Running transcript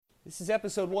This is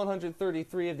episode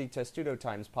 133 of the Testudo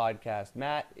Times podcast.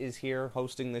 Matt is here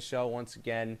hosting the show once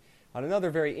again on another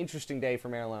very interesting day for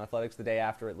Maryland Athletics, the day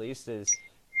after at least, as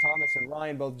Thomas and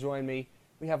Ryan both join me.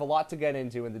 We have a lot to get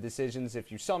into in the decisions.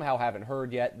 If you somehow haven't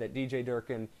heard yet that DJ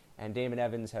Durkin and Damon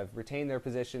Evans have retained their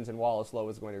positions and Wallace Lowe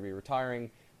is going to be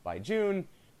retiring by June,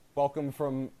 welcome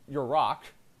from your rock.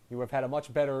 You have had a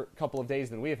much better couple of days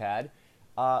than we have had.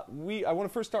 I want to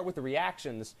first start with the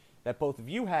reactions that both of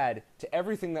you had to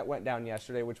everything that went down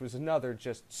yesterday, which was another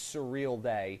just surreal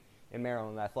day in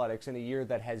Maryland athletics in a year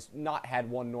that has not had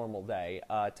one normal day.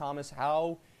 Thomas,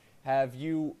 how have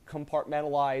you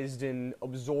compartmentalized and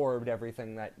absorbed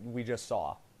everything that we just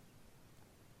saw?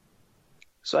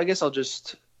 So I guess I'll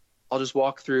just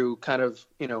walk through kind of,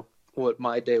 what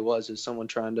my day was as someone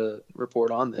trying to report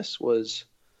on this was,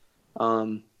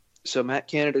 so Matt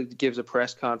Canada gives a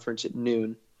press conference at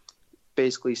noon,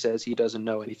 basically says he doesn't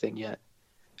know anything yet.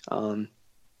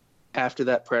 After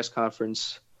that press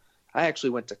conference, I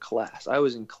actually went to class. I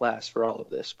was in class for all of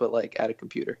this, but at a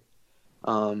computer.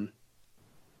 The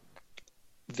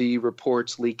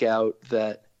reports leak out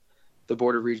that the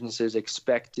Board of Regents is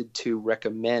expected to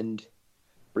recommend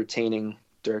retaining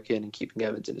Durkin and keeping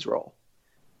Evans in his role.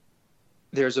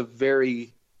 There's a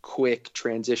very quick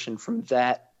transition from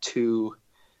that to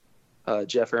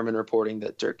Jeff Erman reporting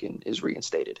that Durkin is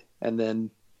reinstated. And then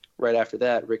right after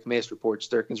that, Rick Mace reports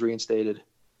Durkin's reinstated,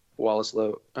 Wallace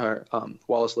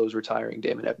Lowe's retiring,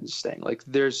 Damon Evans is staying.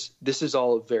 This is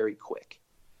all very quick.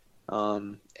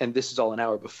 And this is all an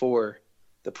hour before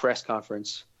the press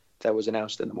conference that was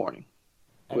announced in the morning.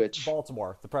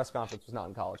 Baltimore. The press conference was not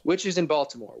in college. Which is in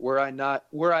Baltimore. Were I not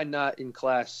in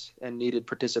class and needed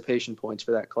participation points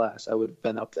for that class, I would have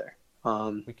been up there.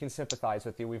 We can sympathize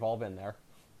with you. We've all been there.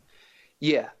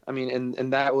 Yeah, I mean,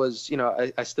 and that was,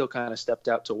 I still kind of stepped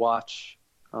out to watch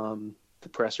the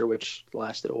presser, which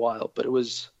lasted a while, but it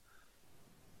was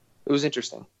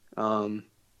interesting.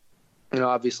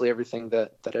 Obviously everything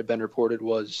that had been reported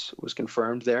was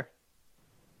confirmed there,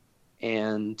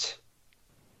 and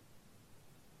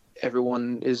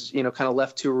everyone is, kind of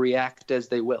left to react as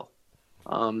they will.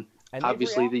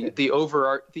 Obviously, the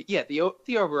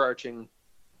overarching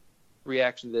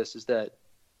reaction to this is that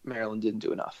Maryland didn't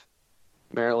do enough.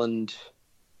 Maryland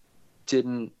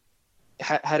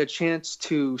had a chance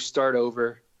to start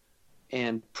over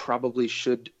and probably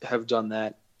should have done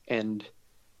that and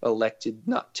elected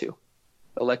not to.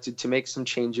 Elected to make some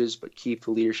changes but keep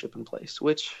the leadership in place,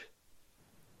 which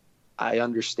I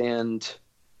understand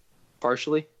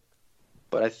partially,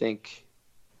 but I think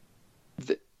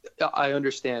I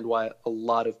understand why a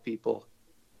lot of people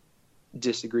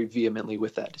disagree vehemently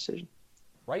with that decision.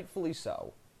 Rightfully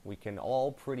so. We can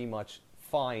all pretty much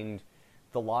find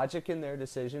the logic in their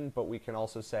decision, but we can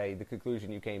also say the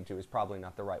conclusion you came to is probably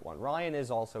not the right one. Ryan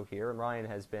is also here, and Ryan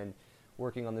has been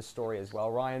working on this story as well.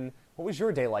 Ryan, what was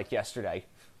your day like yesterday?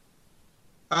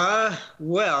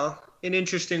 Well, an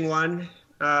interesting one.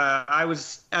 I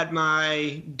was at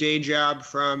my day job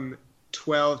from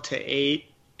 12 to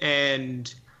 8,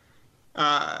 and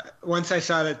once I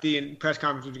saw that the press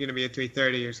conference was going to be at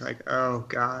 3:30, it was like, oh,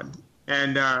 God.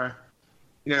 And,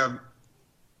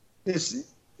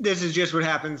 this is just what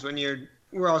happens when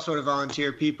we're all sort of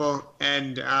volunteer people.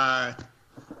 And,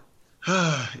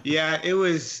 yeah, it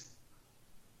was,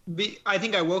 I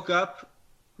think I woke up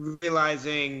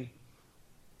realizing,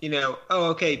 oh,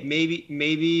 okay,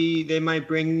 maybe they might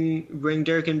bring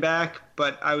Durkin back,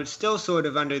 but I was still sort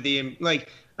of under I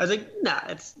was like,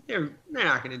 nah, they're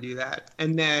not going to do that.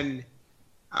 And then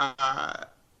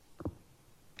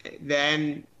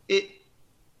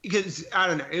because I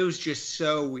don't know, it was just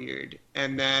so weird.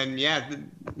 And then, the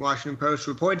Washington Post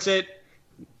reports it.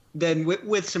 Then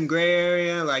with some gray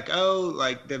area,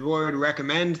 the board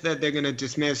recommends that they're going to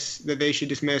they should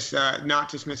dismiss, not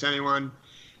dismiss anyone.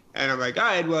 And I'm like, all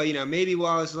right, well, maybe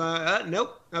Wallace Lowe.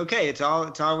 Nope. Okay, it's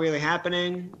all really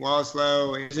happening. Wallace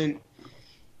Lowe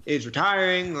is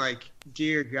retiring.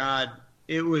 Dear God,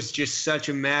 it was just such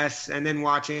a mess. And then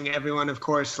watching everyone, of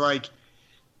course,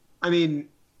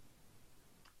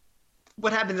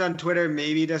 what happens on Twitter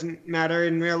maybe doesn't matter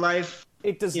in real life.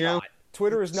 It does not.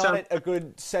 Twitter is not a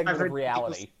good segment of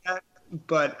reality.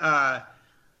 But,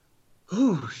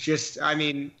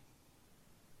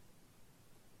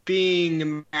 being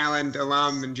a Maryland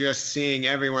alum and just seeing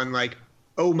everyone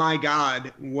oh my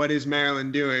God, what is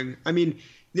Maryland doing? I mean,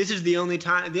 this is the only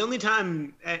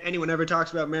time anyone ever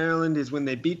talks about Maryland is when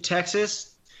they beat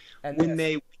Texas, and when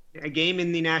they win a game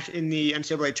in the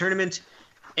NCAA tournament,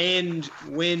 and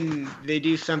when they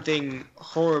do something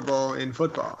horrible in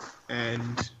football.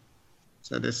 And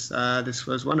so this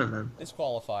was one of them. This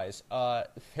qualifies.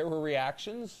 There were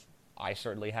reactions I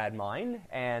certainly had mine,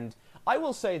 and I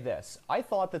will say this. I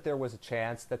thought that there was a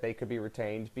chance that they could be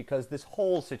retained because this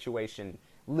whole situation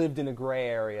lived in a gray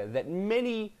area that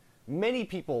many, many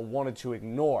people wanted to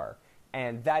ignore,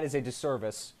 and that is a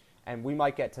disservice, and we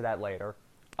might get to that later.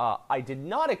 I did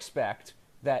not expect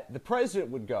that the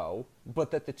president would go, but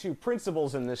that the two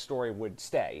principals in this story would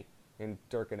stay, in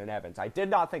Durkin and Evans. I did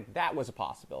not think that was a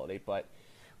possibility, but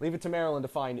leave it to Maryland to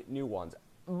find new ones.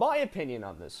 My opinion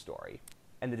on this story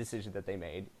and the decision that they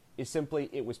made is simply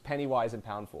it was penny wise and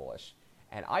pound foolish.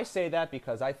 And I say that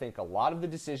because I think a lot of the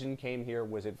decision came here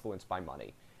was influenced by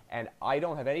money. And I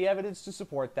don't have any evidence to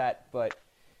support that, but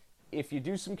if you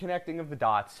do some connecting of the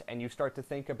dots and you start to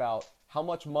think about how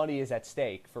much money is at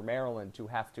stake for Maryland to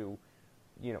have to,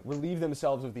 relieve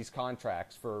themselves of these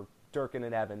contracts for Durkin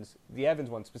and Evans, the Evans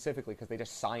one specifically because they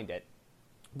just signed it.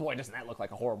 Boy, doesn't that look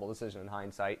like a horrible decision in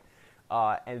hindsight.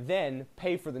 And then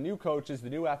pay for the new coaches, the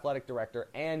new athletic director,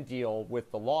 and deal with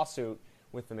the lawsuit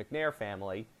with the McNair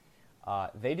family.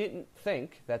 They didn't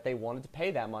think that they wanted to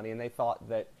pay that money, and they thought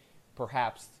that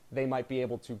perhaps they might be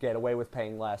able to get away with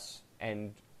paying less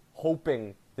and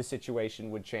hoping the situation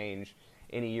would change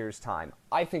in a year's time.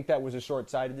 I think that was a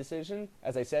short-sighted decision.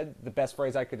 As I said, the best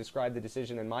phrase I could describe the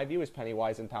decision in my view is penny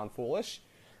wise and pound foolish,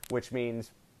 which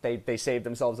means they saved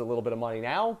themselves a little bit of money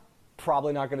now,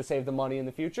 probably not going to save them money in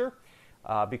the future,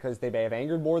 because they may have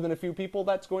angered more than a few people.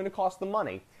 That's going to cost them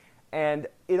money. And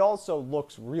it also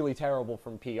looks really terrible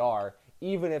from PR,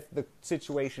 even if the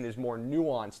situation is more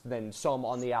nuanced than some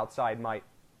on the outside might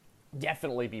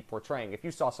definitely be portraying. If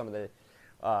you saw some of the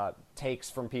takes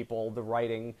from people, the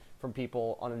writing from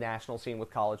people on a national scene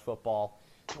with college football,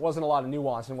 there wasn't a lot of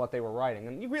nuance in what they were writing.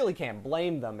 And you really can't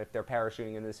blame them if they're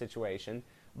parachuting into the situation.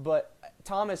 But,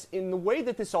 Thomas, in the way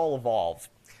that this all evolved,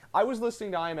 I was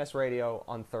listening to IMS Radio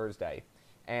on Thursday,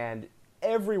 and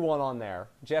everyone on there,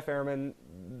 Jeff Ehrman,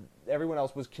 everyone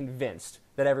else was convinced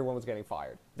that everyone was getting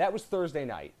fired. That was Thursday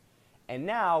night. And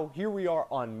now, here we are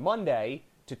on Monday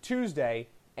to Tuesday,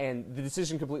 and the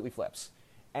decision completely flips.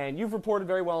 And you've reported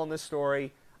very well on this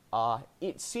story.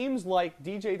 It seems like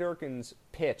DJ Durkin's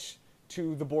pitch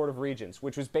to the Board of Regents,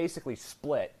 which was basically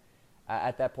split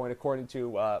at that point, according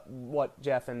to what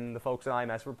Jeff and the folks at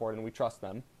IMS reported, and we trust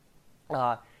them.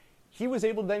 He was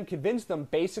able to then convince them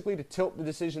basically to tilt the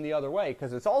decision the other way,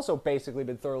 because it's also basically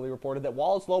been thoroughly reported that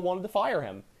Wallace Lowe wanted to fire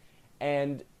him.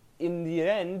 And in the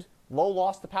end, Lowe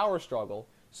lost the power struggle.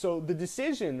 So the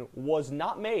decision was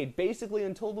not made basically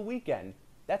until the weekend.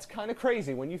 That's kind of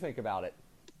crazy when you think about it.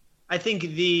 I think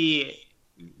the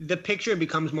picture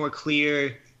becomes more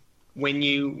clear when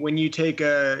you take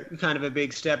a kind of a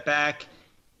big step back,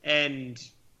 and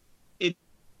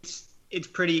it's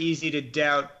pretty easy to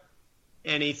doubt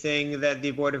anything that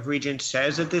the Board of Regents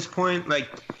says at this point. Like,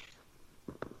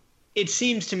 it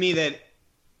seems to me that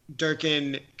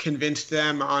Durkin convinced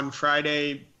them on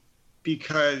Friday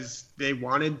because they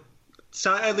wanted,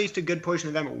 at least a good portion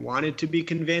of them wanted to be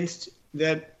convinced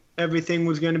that everything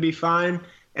was going to be fine.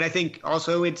 And I think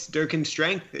also it's Durkin's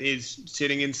strength is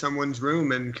sitting in someone's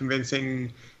room and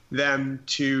convincing them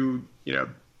to,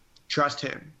 trust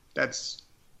him. That's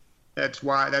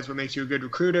what makes you a good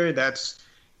recruiter. That's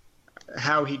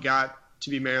how he got to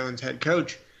be Maryland's head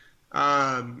coach.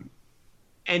 And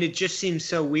it just seems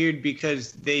so weird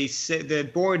because the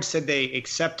board said they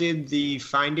accepted the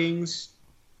findings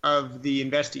of the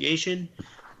investigation,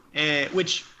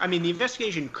 which, I mean, the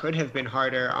investigation could have been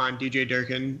harder on DJ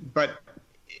Durkin, but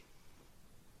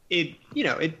it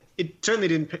certainly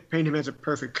didn't paint him as a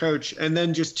perfect coach. And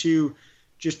then just to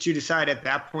decide at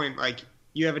that point, like,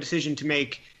 you have a decision to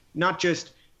make, not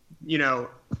just,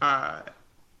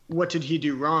 what did he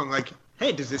do wrong? Like,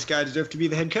 hey, does this guy deserve to be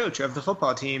the head coach of the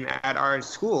football team at our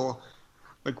school?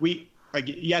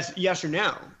 Yes or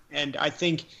no. And I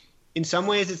think in some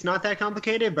ways it's not that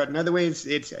complicated, but in other ways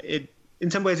in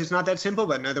some ways it's not that simple,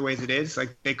 but in other ways it is.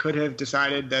 Like, they could have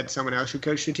decided that someone else should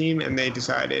coach the team, and they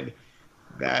decided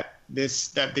that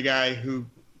the guy who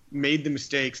made the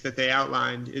mistakes that they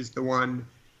outlined is the one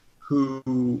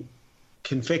who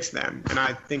can fix them. And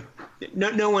I think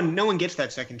no one gets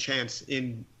that second chance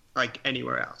in, like,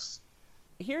 anywhere else.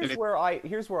 Here's where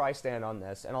I stand on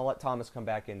this, and I'll let Thomas come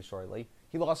back in shortly.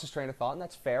 He lost his train of thought, and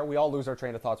that's fair. We all lose our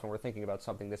train of thoughts when we're thinking about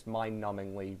something this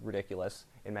mind-numbingly ridiculous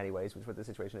in many ways, which is what the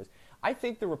situation is. I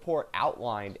think the report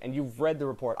outlined, and you've read the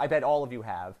report, I bet all of you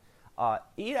have,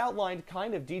 it outlined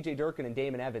kind of DJ Durkin and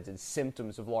Damon Evans as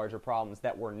symptoms of larger problems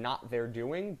that were not their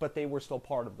doing, but they were still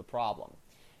part of the problem.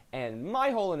 And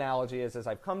my whole analogy is, as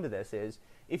I've come to this, is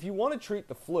if you want to treat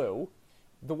the flu,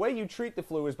 the way you treat the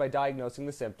flu is by diagnosing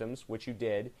the symptoms, which you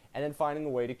did, and then finding a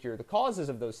way to cure the causes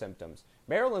of those symptoms.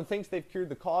 Maryland thinks they've cured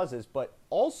the causes, but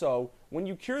also, when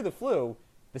you cure the flu,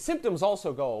 the symptoms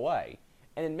also go away.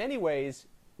 And in many ways,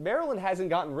 Maryland hasn't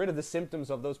gotten rid of the symptoms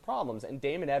of those problems, and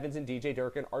Damon Evans and DJ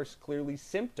Durkin are clearly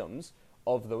symptoms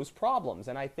of those problems.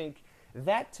 And I think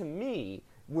that, to me,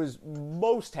 was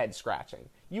most head-scratching.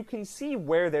 You can see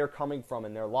where they're coming from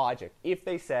in their logic. If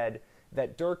they said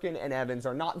that Durkin and Evans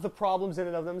are not the problems in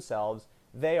and of themselves,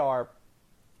 they are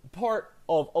part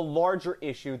of a larger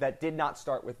issue that did not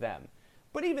start with them.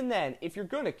 But even then, if you're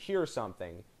going to cure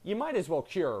something, you might as well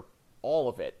cure all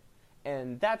of it.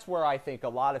 And that's where I think a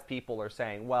lot of people are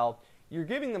saying, well, you're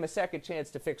giving them a second chance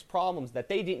to fix problems that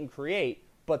they didn't create,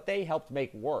 but they helped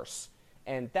make worse.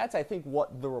 And that's, I think,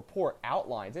 what the report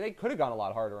outlines. And it could have gone a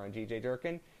lot harder on G.J.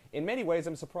 Durkin. In many ways,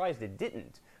 I'm surprised it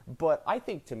didn't. But I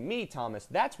think, to me, Thomas,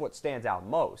 that's what stands out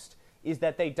most, is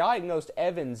that they diagnosed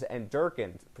Evans and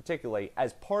Durkin, particularly,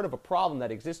 as part of a problem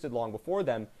that existed long before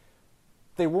them.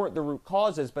 They weren't the root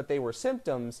causes, but they were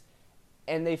symptoms.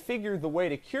 And they figured the way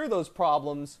to cure those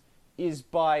problems is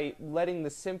by letting the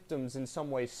symptoms in some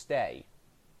way stay.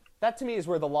 That, to me, is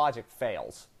where the logic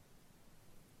fails.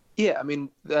 Yeah, I mean,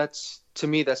 to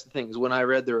me, that's the thing, is when I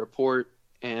read the report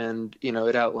and,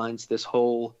 it outlines this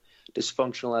whole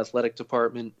dysfunctional athletic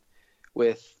department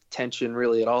with tension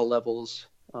really at all levels,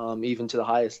 even to the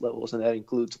highest levels, and that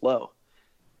includes low.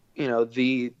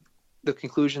 The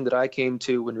conclusion that I came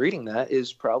to when reading that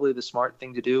is probably the smart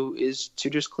thing to do is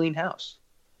to just clean house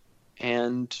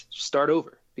and start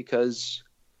over, because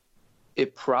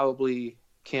it probably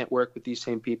can't work with these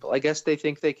same people. I guess they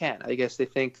think they can. I guess they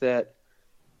think that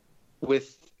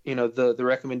with, the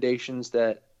recommendations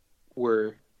that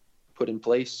were put in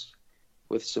place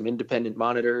with some independent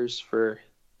monitors for,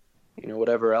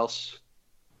 whatever else.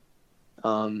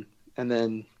 And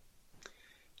then,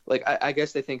 I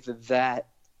guess they think that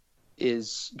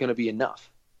is going to be enough.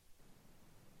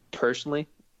 Personally,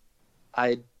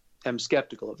 I am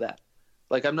skeptical of that.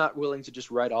 I'm not willing to just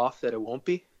write off that it won't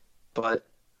be, but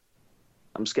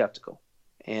I'm skeptical.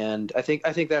 And I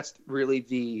think that's really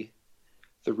the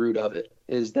root of it,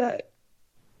 is that,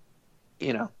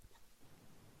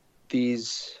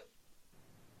 these...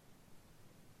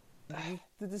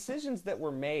 The decisions that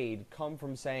were made come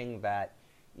from saying that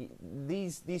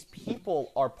these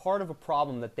people are part of a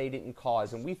problem that they didn't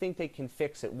cause, and we think they can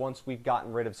fix it once we've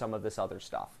gotten rid of some of this other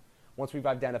stuff, once we've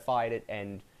identified it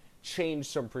and changed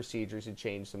some procedures and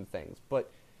changed some things.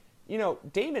 But,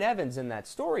 Damon Evans in that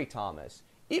story, Thomas,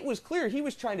 it was clear he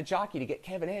was trying to jockey to get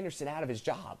Kevin Anderson out of his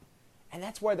job. And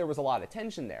that's why there was a lot of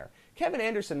tension there. Kevin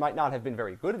Anderson might not have been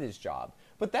very good at his job,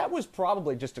 but that was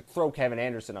probably just to throw Kevin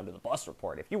Anderson under the bus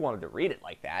report. If you wanted to read it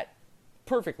like that,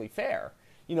 perfectly fair.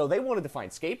 They wanted to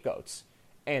find scapegoats,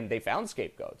 and they found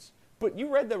scapegoats. But you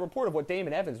read the report of what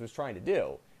Damon Evans was trying to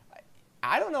do.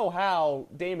 I don't know how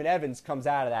Damon Evans comes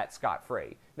out of that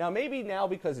scot-free. Now, maybe now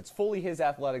because it's fully his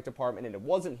athletic department, and it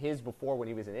wasn't his before when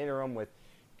he was an interim with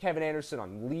Kevin Anderson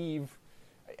on leave.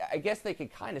 I guess they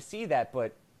could kind of see that,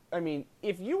 but I mean,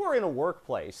 if you were in a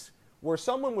workplace where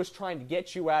someone was trying to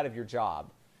get you out of your job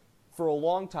for a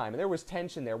long time, and there was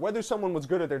tension there, whether someone was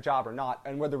good at their job or not,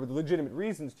 and whether there were legitimate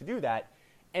reasons to do that,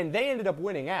 and they ended up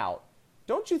winning out,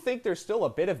 don't you think there's still a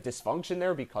bit of dysfunction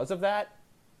there because of that?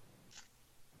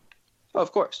 Oh,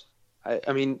 of course.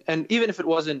 I mean, and even if it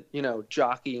wasn't,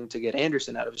 jockeying to get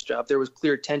Anderson out of his job, there was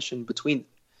clear tension between them.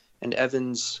 And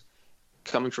Evans,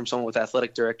 coming from someone with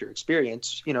athletic director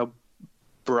experience,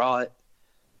 brought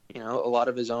a lot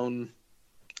of his own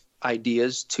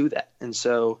ideas to that. And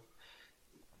so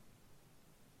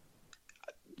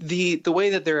the way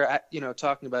that they're,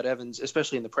 talking about Evans,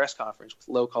 especially in the press conference, with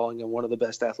Lowe calling him one of the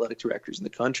best athletic directors in the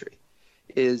country,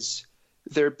 is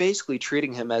they're basically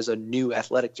treating him as a new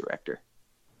athletic director.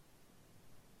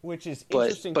 Which is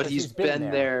interesting. But he's been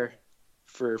there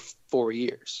for 4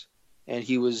 years, and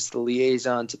he was the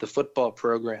liaison to the football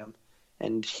program,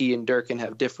 and he and Durkin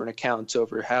have different accounts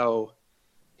over how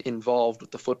involved with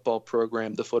the football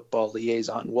program the football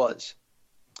liaison was.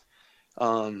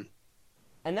 And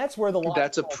that's where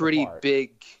that's a pretty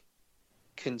big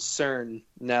concern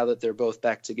now that they're both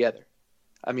back together.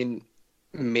 I mean,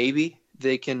 maybe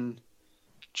they can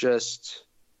just,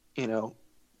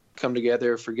 come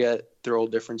together, forget their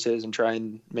old differences, and try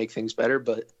and make things better.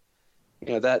 But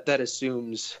that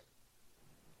assumes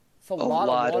a lot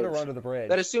of water under the bridge.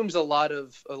 That assumes a lot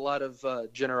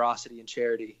of generosity and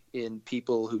charity in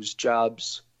people whose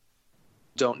jobs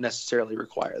don't necessarily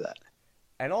require that,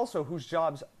 and also whose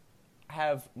jobs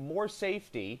have more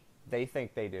safety, they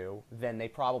think they do, than they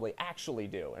probably actually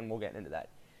do. And we'll get into that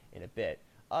in a bit.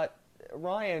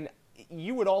 Ryan,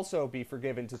 you would also be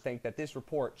forgiven to think that this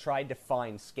report tried to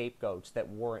find scapegoats that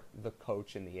weren't the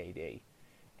coach and the AD.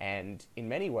 And in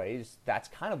many ways, that's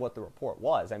kind of what the report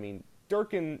was. I mean,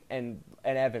 Durkin and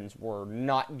Evans were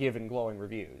not given glowing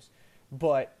reviews.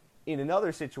 But in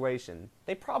another situation,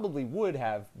 they probably would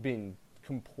have been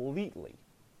completely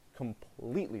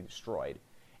destroyed.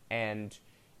 And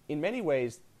in many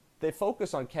ways, the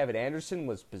focus on Kevin Anderson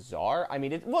was bizarre. I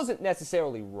mean, it wasn't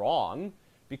necessarily wrong,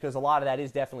 because a lot of that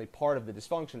is definitely part of the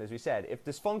dysfunction, as we said. If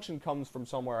dysfunction comes from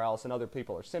somewhere else and other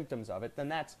people are symptoms of it, then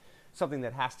that's something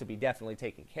that has to be definitely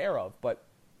taken care of. But,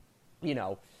 you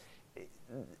know,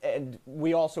 and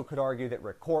we also could argue that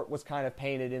Rick Court was kind of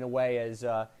painted in a way as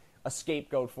a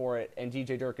scapegoat for it, and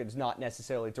DJ Durkin's not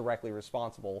necessarily directly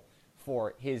responsible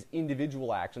for his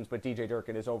individual actions, but DJ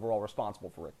Durkin is overall responsible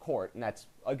for Rick Court, and that's,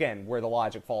 again, where the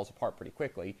logic falls apart pretty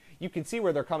quickly. You can see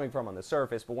where they're coming from on the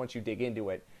surface, but once you dig into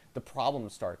it, the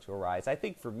problems start to arise. I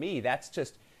think for me, that's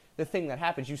just the thing that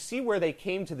happens. You see where they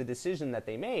came to the decision that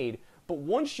they made, but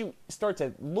once you start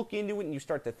to look into it and you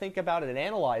start to think about it and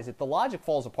analyze it, the logic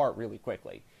falls apart really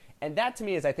quickly. And that, to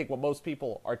me, is, I think, what most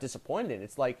people are disappointed in.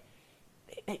 It's like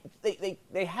they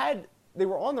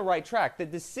were on the right track. The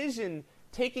decision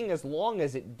taking as long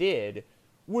as it did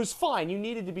was fine. You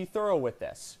needed to be thorough with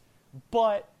this.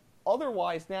 But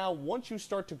otherwise now, once you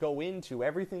start to go into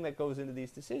everything that goes into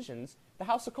these decisions, the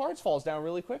house of cards falls down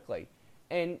really quickly.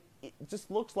 And it just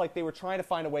looks like they were trying to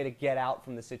find a way to get out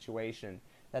from the situation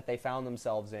that they found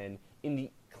themselves in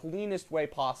the cleanest way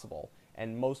possible.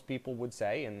 And most people would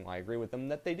say, and I agree with them,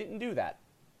 that they didn't do that.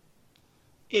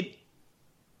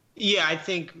 Yeah, I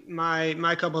think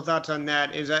my couple of thoughts on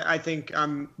that is I think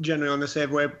I'm generally on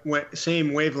the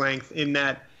same wavelength in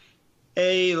that,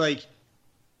 like,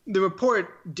 the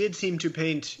report did seem to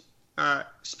paint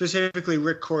specifically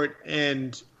Rick Court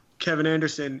and Kevin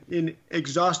Anderson in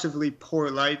exhaustively poor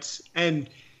lights. And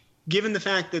given the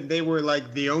fact that they were,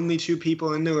 like, the only two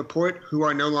people in the report who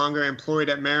are no longer employed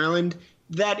at Maryland,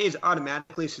 that is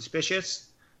automatically suspicious.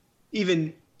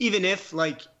 Even if,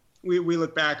 like, we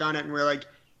look back on it and we're like,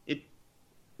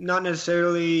 not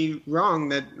necessarily wrong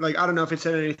that, like, I don't know if it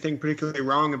said anything particularly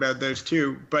wrong about those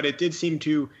two, but it did seem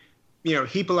to,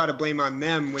 heap a lot of blame on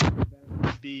them, which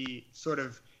would be sort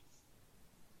of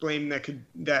blame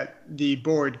that the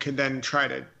board could then try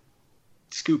to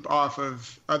scoop off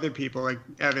of other people like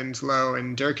Evans, Lowe,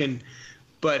 and Durkin.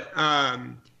 But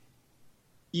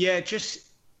it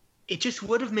just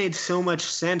would have made so much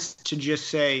sense to just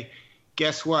say,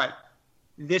 guess what?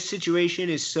 This situation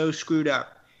is so screwed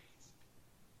up.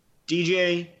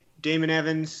 DJ, Damon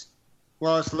Evans,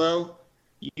 Wallace Lowe,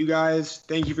 you guys,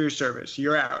 thank you for your service.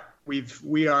 You're out.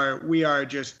 We are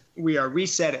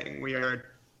resetting. We are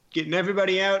getting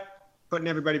everybody out, putting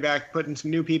everybody back, putting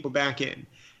some new people back in.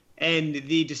 And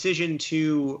the decision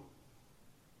to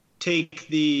take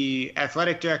the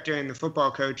athletic director and the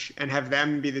football coach and have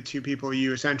them be the two people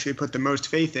you essentially put the most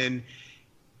faith in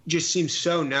just seems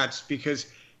so nuts, because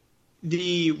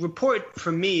the report,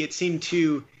 for me, it seemed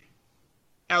to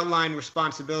outline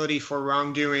responsibility for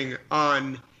wrongdoing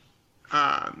on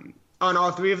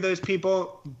all three of those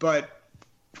people, but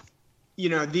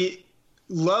the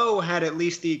Lowe had at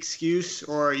least the excuse,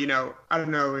 or I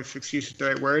don't know if excuse is the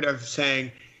right word, of saying,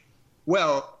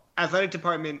 well, athletic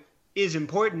department is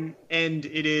important, and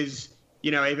it is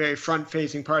a very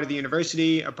front-facing part of the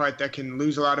university, a part that can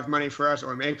lose a lot of money for us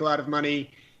or make a lot of money.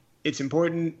 It's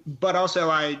important, but also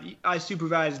I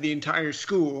supervise the entire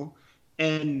school,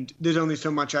 and there's only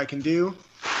so much I can do.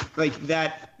 Like,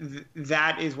 that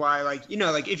is why, like,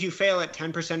 if you fail at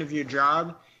 10% of your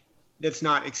job, that's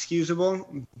not excusable,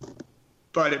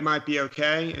 but it might be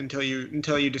okay until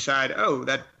you decide, oh,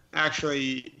 that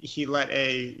actually he let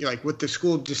what the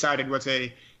school decided was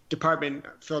a department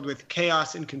filled with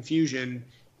chaos and confusion,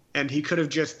 and he could have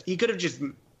just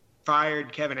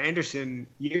fired Kevin Anderson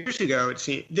years ago. It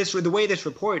seemed the way this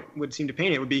report would seem to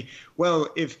paint it would be, well,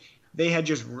 if they had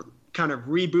just kind of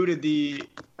rebooted the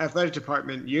athletic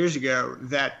department years ago,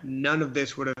 that none of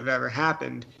this would have ever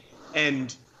happened.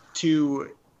 And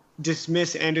to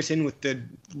dismiss Anderson with the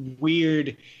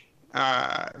weird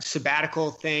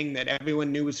sabbatical thing that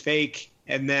everyone knew was fake,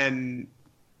 and then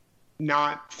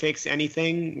not fix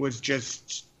anything was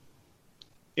just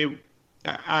it.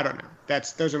 I don't know.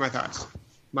 Those are my thoughts.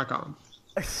 My column.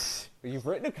 You've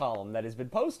written a column that has been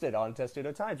posted on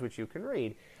Testudo Times, which you can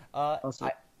read.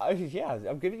 Yeah,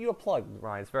 I'm giving you a plug,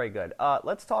 Ryan. It's very good.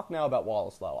 Let's talk now about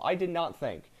Wallace Lowe. I did not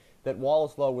think that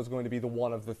Wallace Lowe was going to be the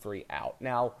one of the three out.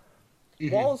 Now,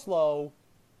 Wallace Lowe,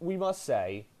 we must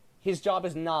say, his job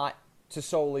is not to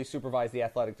solely supervise the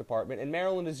athletic department, and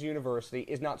Maryland as a university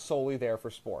is not solely there for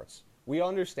sports. We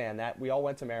understand that. We all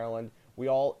went to Maryland. We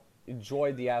all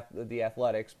enjoyed the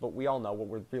athletics, but we all know what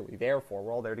we're really there for.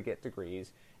 We're all there to get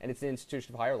degrees, and it's an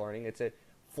institution of higher learning. It's a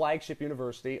flagship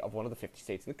university of one of the 50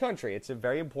 states in the country. It's a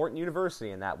very important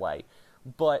university in that way.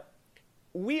 But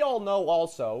we all know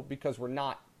also, because we're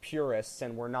not purists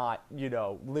and we're not,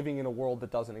 living in a world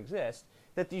that doesn't exist,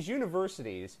 that these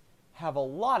universities have a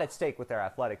lot at stake with their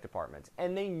athletic departments,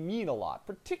 and they mean a lot,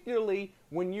 particularly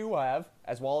when you have,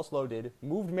 as Wallace Lowe did,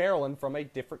 moved Maryland from a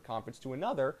different conference to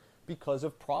another because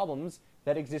of problems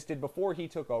that existed before he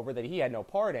took over that he had no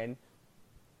part in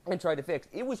and tried to fix.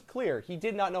 It was clear he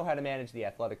did not know how to manage the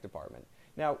athletic department.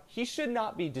 Now, he should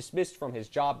not be dismissed from his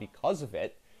job because of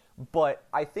it, but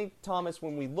I think, Thomas,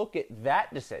 when we look at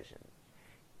that decision,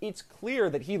 it's clear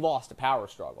that he lost a power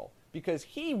struggle because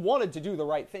he wanted to do the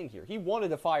right thing here. He wanted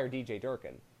to fire DJ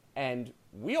Durkin, and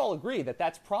we all agree that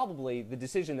that's probably the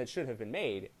decision that should have been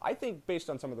made. I think, based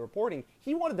on some of the reporting,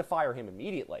 he wanted to fire him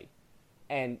immediately,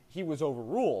 and he was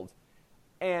overruled.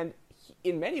 And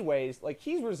in many ways,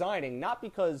 he's resigning not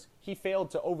because he failed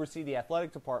to oversee the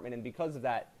athletic department, and because of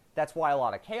that, that's why a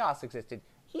lot of chaos existed.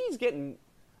 He's getting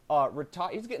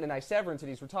he's getting a nice severance, and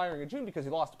he's retiring in June because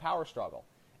he lost a power struggle.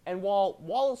 And while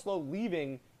Wallace Lowe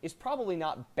leaving is probably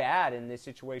not bad in this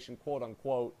situation, quote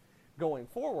unquote, going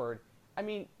forward, I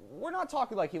mean, we're not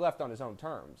talking like he left on his own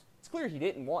terms. It's clear he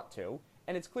didn't want to,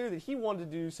 and it's clear that he wanted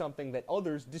to do something that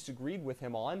others disagreed with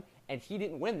him on, and he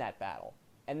didn't win that battle.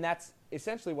 And that's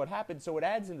essentially what happened. So it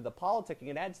adds into the politicking,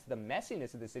 it adds to the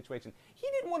messiness of the situation. He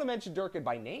didn't want to mention Durkin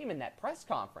by name in that press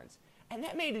conference. And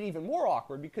that made it even more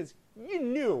awkward because you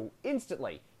knew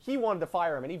instantly he wanted to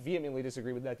fire him, and he vehemently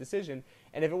disagreed with that decision.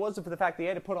 And if it wasn't for the fact that he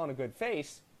had to put on a good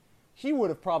face, he would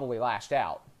have probably lashed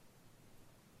out.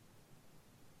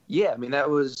 Yeah, I mean, that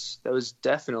was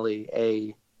definitely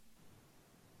a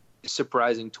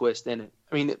surprising twist in it.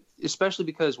 I mean, especially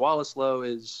because Wallace Lowe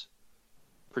is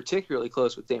particularly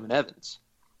close with Damon Evans,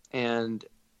 and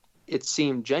it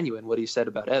seemed genuine what he said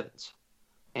about Evans.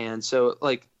 And so,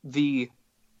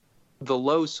 the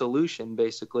Lowe solution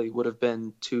basically would have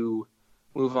been to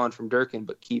move on from Durkin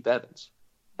but keep Evans.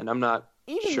 And I'm not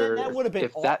sure that would have been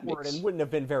awkward and wouldn't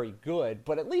have been very good,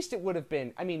 but at least it would have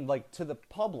been, to the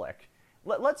public.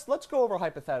 Let's go over a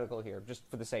hypothetical here, just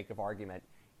for the sake of argument.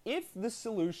 If the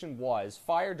solution was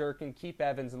fire Durkin, keep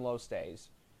Evans, and Lowe stays,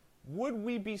 would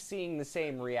we be seeing the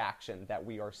same reaction that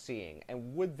we are seeing?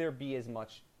 And would there be as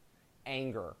much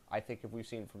anger, I think, if we've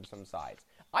seen from some sides?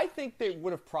 I think there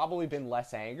would have probably been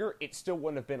less anger. It still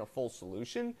wouldn't have been a full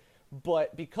solution.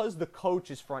 But because the coach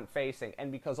is front-facing,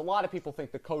 and because a lot of people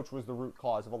think the coach was the root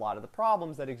cause of a lot of the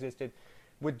problems that existed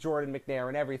with Jordan McNair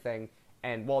and everything,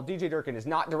 and while DJ Durkin is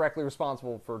not directly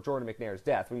responsible for Jordan McNair's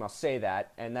death, we must say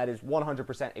that, and that is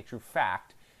 100% a true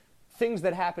fact, things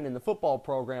that happen in the football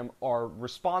program are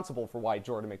responsible for why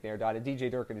Jordan McNair died, and DJ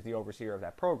Durkin is the overseer of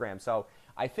that program. So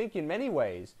I think in many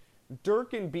ways,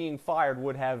 Durkin being fired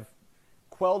would have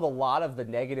quelled a lot of the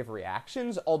negative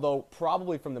reactions, although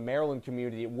probably from the Maryland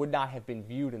community it would not have been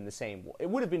viewed in the same way. It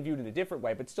would have been viewed in a different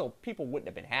way, but still people wouldn't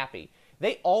have been happy.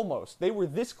 They were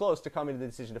this close to coming to the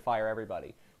decision to fire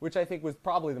everybody, which I think was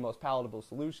probably the most palatable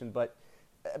solution. But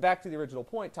back to the original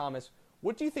point, Thomas,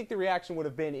 what do you think the reaction would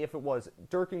have been if it was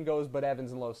Durkin goes but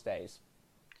Evans and Lowe stays?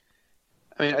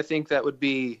 I mean, I think that would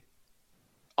be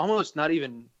almost not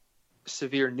even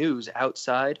severe news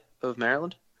outside of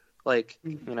Maryland.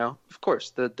 Of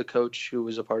course, the coach who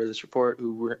was a part of this report,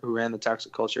 who ran the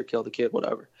toxic culture, killed the kid,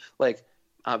 whatever.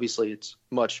 Obviously, it's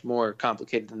much more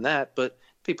complicated than that, but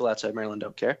people outside Maryland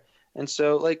don't care. And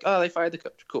so, they fired the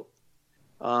coach. Cool.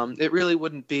 It really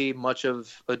wouldn't be much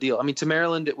of a deal. I mean, to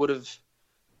Maryland, it would have.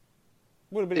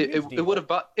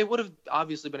 It would have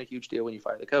obviously been a huge deal when you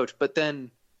fire the coach, but then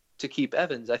to keep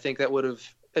Evans, I think it would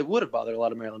have bothered a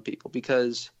lot of Maryland people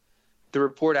because the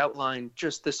report outlined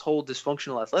just this whole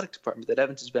dysfunctional athletic department that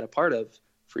Evans has been a part of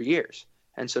for years.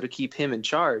 And so to keep him in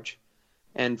charge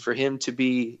and for him to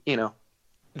be,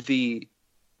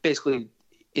 basically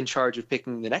in charge of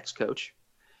picking the next coach,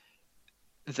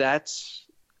 that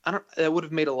would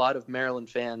have made a lot of Maryland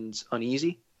fans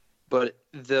uneasy, but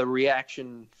the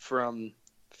reaction from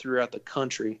throughout the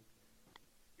country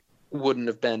wouldn't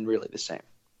have been really the same.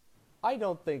 I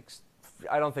don't think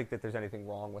that there's anything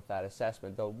wrong with that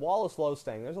assessment, though. Wallace Lowe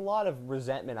staying, there's a lot of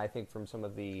resentment, I think, from some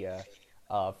of the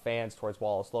fans towards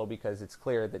Wallace Lowe because it's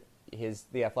clear that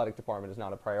the athletic department is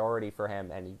not a priority for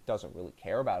him, and he doesn't really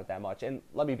care about it that much. And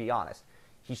let me be honest,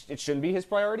 it shouldn't be his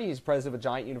priority. He's president of a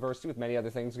giant university with many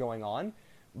other things going on.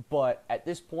 But at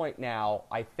this point now,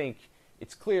 I think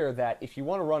it's clear that if you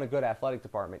want to run a good athletic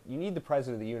department, you need the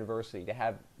president of the university to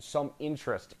have some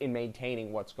interest in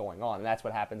maintaining what's going on. And that's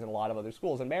what happens in a lot of other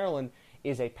schools. And Maryland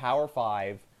is a Power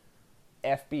 5,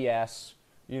 FBS,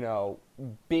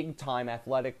 big-time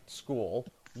athletic school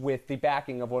with the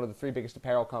backing of one of the 3 biggest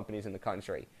apparel companies in the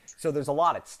country. So there's a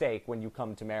lot at stake when you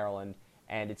come to Maryland,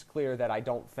 and it's clear that I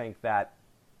don't think that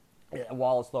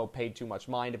Wallace Lowe paid too much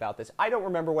mind about this. I don't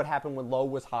remember what happened when Lowe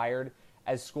was hired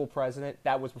as school president.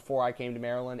 That was before I came to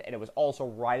Maryland, and it was also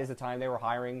right as the time they were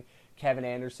hiring Kevin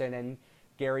Anderson, and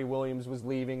Gary Williams was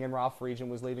leaving, and Ralph Friedgen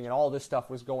was leaving, and all this stuff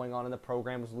was going on, and the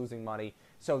program was losing money.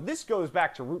 So this goes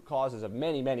back to root causes of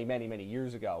many, many, many, many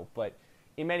years ago, but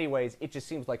in many ways, it just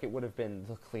seems like it would have been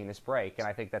the cleanest break, and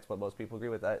I think that's what most people agree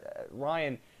with.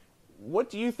 Ryan, what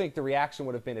do you think the reaction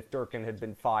would have been if Durkin had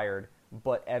been fired,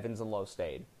 but Evans and Lowe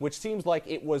stayed? Which seems like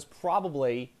it was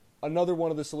probably another one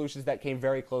of the solutions that came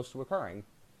very close to occurring.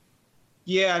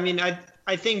 Yeah, I mean,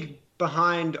 I think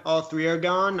behind all 3 are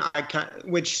gone,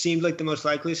 which seemed like the most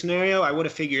likely scenario, I would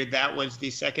have figured that was the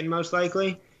second most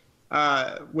likely.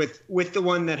 With the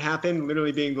one that happened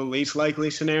literally being the least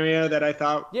likely scenario that I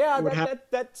thought would happen.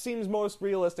 That seems most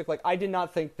realistic. Like, I did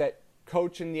not think that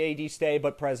coach and the AD stay,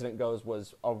 but president goes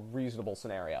was a reasonable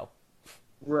scenario.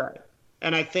 Right.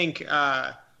 And I think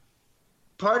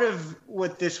part of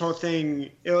what this whole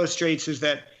thing illustrates is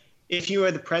that if you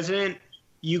are the president,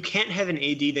 you can't have an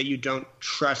AD that you don't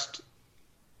trust,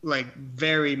 like,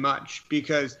 very much,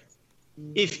 because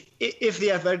if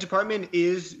the athletic department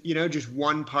is, just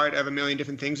one part of a million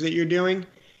different things that you're doing,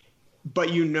 but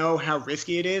how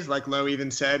risky it is, like Lowe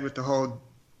even said with the whole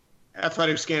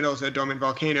athletic scandals, a dormant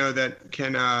volcano that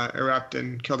can erupt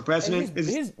and kill the president.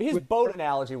 His boat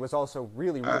analogy was also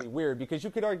really, really weird, because you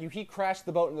could argue he crashed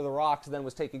the boat into the rocks and then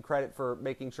was taking credit for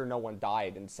making sure no one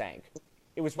died and sank.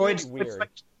 It was really weird.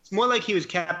 It's more like he was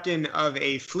captain of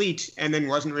a fleet and then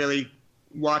wasn't really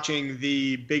watching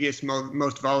the biggest,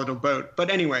 most volatile boat.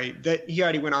 But anyway, he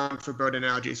already went on for boat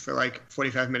analogies for like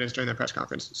 45 minutes during the press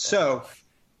conference. So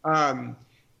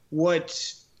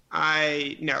what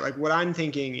I'm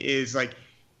thinking is, like,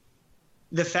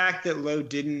 the fact that Lowe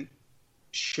didn't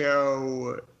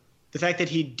show – the fact that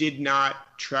he did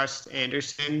not trust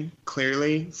Anderson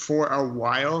clearly for a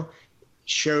while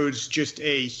shows just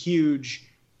a huge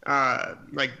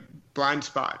blind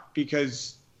spot,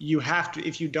 because – you have to,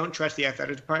 if you don't trust the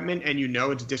athletic department and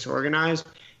it's disorganized,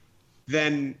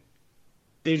 then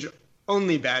there's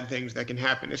only bad things that can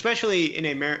happen, especially in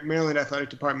a Maryland athletic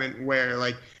department where,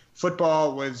 like,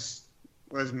 football was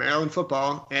Maryland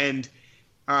football, and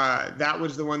that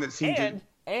was the one that seemed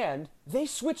And they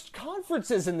switched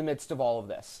conferences in the midst of all of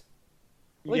this.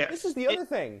 This is the other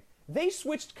thing. They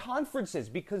switched conferences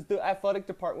because the athletic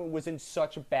department was in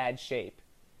such bad shape.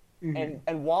 Mm-hmm.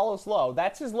 And Wallace Lowe,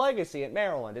 that's his legacy at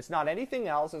Maryland. It's not anything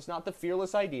else. It's not the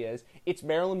fearless ideas. It's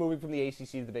Maryland moving from the ACC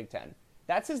to the Big Ten.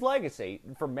 That's his legacy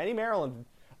for many Maryland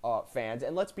fans.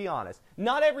 And let's be honest,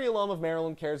 not every alum of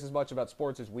Maryland cares as much about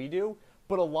sports as we do,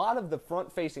 but a lot of the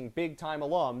front-facing big-time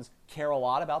alums care a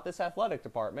lot about this athletic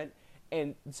department.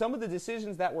 And some of the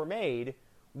decisions that were made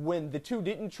when the two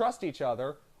didn't trust each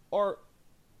other are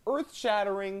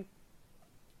earth-shattering,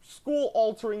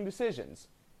 school-altering decisions.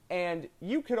 And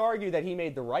you could argue that he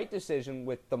made the right decision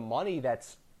with the money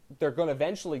they're going to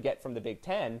eventually get from the Big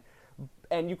Ten.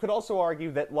 And you could also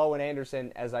argue that Lowe and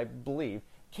Anderson, as I believe,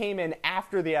 came in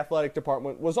after the athletic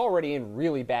department was already in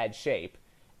really bad shape.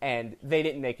 And they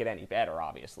didn't make it any better,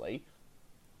 obviously.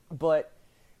 But,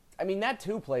 I mean, that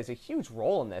too plays a huge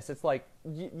role in this. It's like,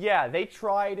 they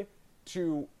tried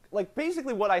to, like,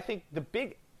 basically what I think the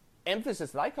big emphasis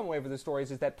that I come away with the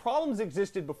stories is that problems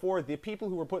existed before the people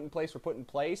who were put in place were put in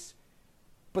place,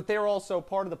 but they're also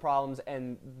part of the problems,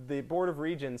 and the Board of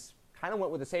Regents kind of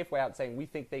went with a safe way out saying we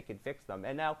think they could fix them.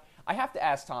 And now I have to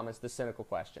ask Thomas the cynical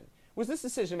question. Was this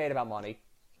decision made about money?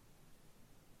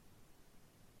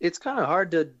 It's kind of hard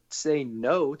to say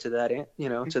no to that,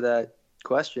 to that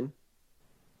question,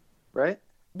 right?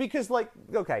 Because,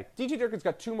 DJ Durkin's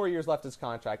got 2 more years left of his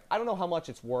contract. I don't know how much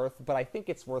it's worth, but I think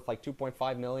it's worth like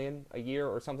 $2.5 million a year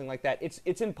or something like that.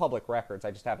 It's in public records.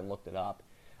 I just haven't looked it up.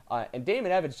 And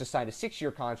Damon Evans just signed a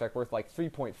 6-year contract worth like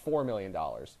 $3.4 million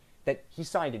that he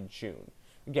signed in June.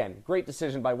 Again, great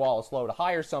decision by Wallace Lowe to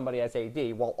hire somebody as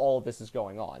AD while all of this is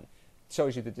going on. It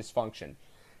shows you the dysfunction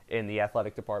in the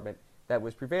athletic department that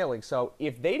was prevailing. So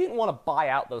if they didn't want to buy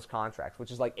out those contracts,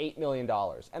 which is like $8 million,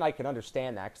 and I can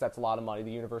understand that because that's a lot of money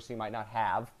the university might not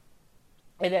have,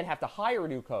 and then have to hire a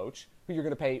new coach who you're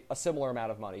going to pay a similar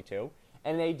amount of money to,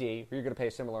 and an AD who you're going to pay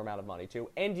a similar amount of money to,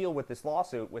 and deal with this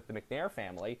lawsuit with the McNair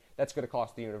family that's going to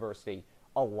cost the university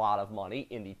a lot of money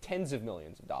in the tens of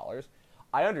millions of dollars,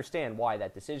 I understand why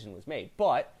that decision was made.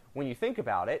 But when you think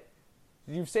about it,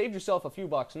 you've saved yourself a few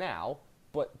bucks now,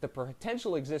 but the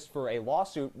potential exists for a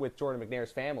lawsuit with Jordan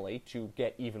McNair's family to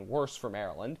get even worse for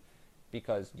Maryland,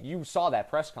 because you saw that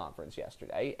press conference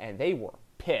yesterday, and they were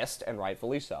pissed, and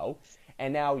rightfully so.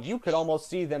 And now you could almost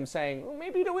see them saying, well,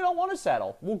 maybe we don't want to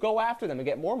settle. We'll go after them and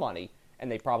get more money,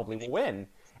 and they probably will win.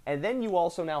 And then you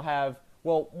also now have,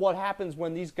 well, what happens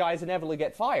when these guys inevitably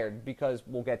get fired? Because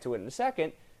we'll get to it in a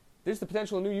second. There's the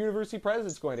potential new university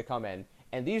president's going to come in,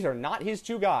 and these are not his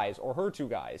two guys or her two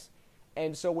guys.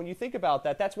 And so when you think about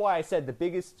that, that's why I said the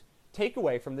biggest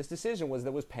takeaway from this decision was that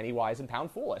it was penny wise and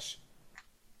pound foolish.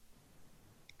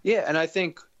 Yeah, and I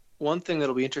think one thing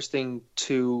that'll be interesting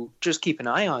to just keep an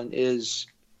eye on is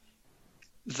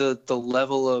the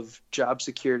level of job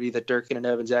security that Durkin and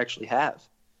Evans actually have.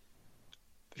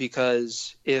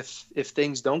 Because if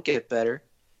things don't get better,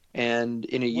 and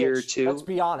in a year or two, let's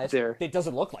be honest, it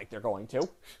doesn't look like they're going to.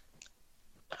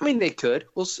 I mean, they could.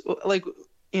 We'll get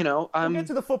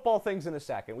to the football things in a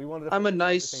second. I'm a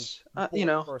nice,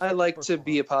 I like to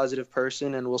be a positive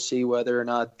person, and we'll see whether or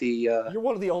not You're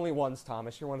one of the only ones,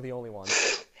 Thomas. You're one of the only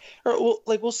ones.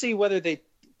 We'll see whether they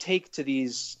take to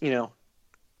these,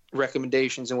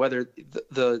 recommendations and whether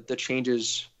the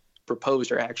changes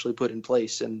proposed are actually put in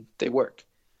place and they work.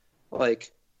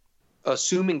 Like,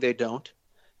 assuming they don't,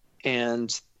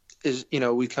 and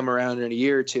we come around in a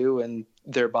year or two and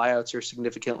their buyouts are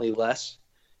significantly less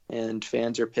and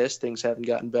fans are pissed, things haven't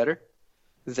gotten better,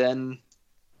 then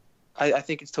I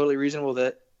think it's totally reasonable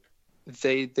that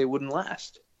they wouldn't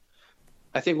last.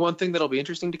 I think one thing that'll be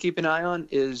interesting to keep an eye on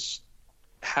is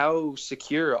how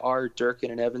secure are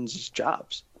Durkin and Evans'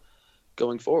 jobs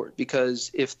going forward.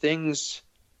 Because if things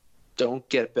don't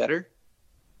get better,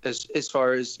 as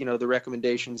far as, the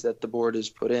recommendations that the board has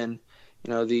put in,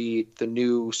 the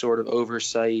new sort of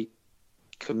oversight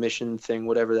commission thing,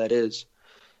 whatever that is,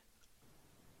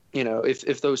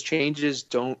 if those changes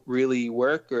don't really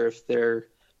work, or if they're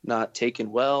not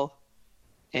taken well,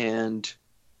 and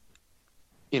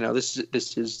this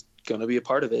is going to be a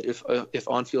part of it. If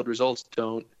on-field results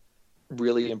don't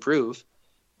really improve,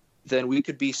 then we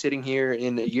could be sitting here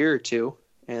in a year or two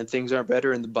and things aren't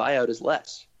better and the buyout is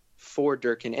less for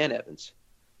Durkin and Evans.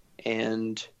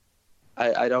 And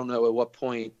I don't know at what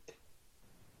point,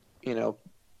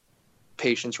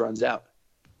 patience runs out.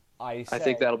 I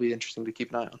think that'll be interesting to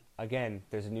keep an eye on. Again,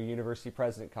 there's a new university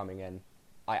president coming in.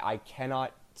 I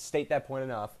cannot state that point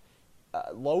enough.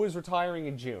 Lowe is retiring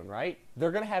in June, right?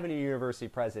 They're going to have a new university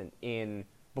president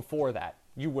before that,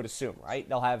 you would assume, right?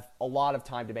 They'll have a lot of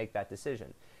time to make that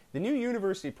decision. The new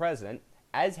university president,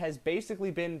 as has basically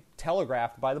been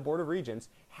telegraphed by the Board of Regents,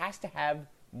 has to have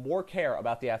more care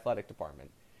about the athletic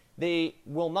department. They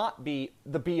will not be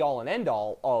the be-all and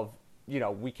end-all of,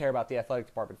 we care about the athletic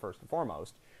department first and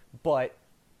foremost, but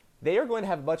they are going to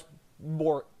have a much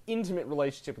more intimate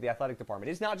relationship with the athletic department.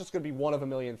 It's not just going to be one of a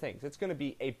million things. It's going to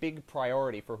be a big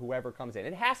priority for whoever comes in.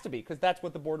 It has to be, because that's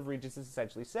what the Board of Regents has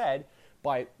essentially said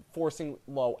by forcing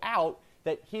Lowe out,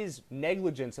 that his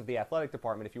negligence of the athletic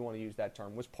department, if you want to use that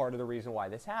term, was part of the reason why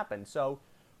this happened. So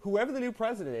whoever the new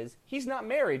president is, he's not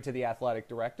married to the athletic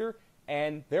director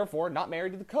and therefore not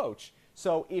married to the coach.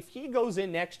 So if he goes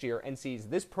in next year and sees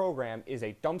this program is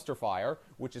a dumpster fire,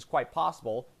 which is quite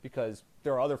possible because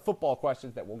there are other football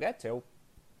questions that we'll get to,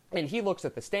 and he looks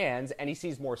at the stands and he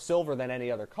sees more silver than any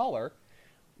other color,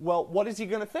 well, what is he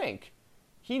going to think?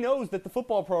 He knows that the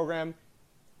football program,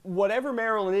 whatever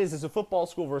Maryland is as a football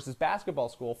school versus basketball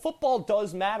school, football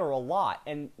does matter a lot,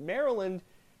 and Maryland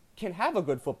can have a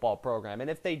good football program, and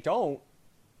if they don't,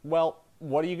 well,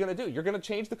 what are you going to do? You're going to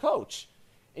change the coach,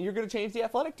 and you're going to change the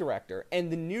athletic director,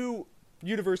 and the new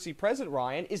university president,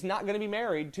 Ryan, is not going to be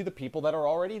married to the people that are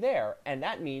already there, and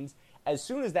that means as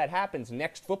soon as that happens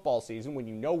next football season,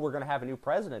 when we're going to have a new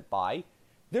president by,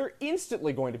 they're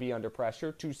instantly going to be under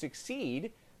pressure to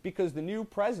succeed because the new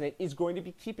president is going to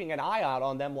be keeping an eye out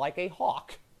on them like a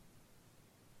hawk.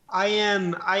 I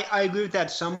agree with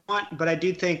that somewhat, but I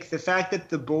do think the fact that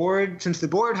the board, since the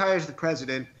board hires the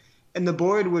president, and the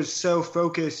board was so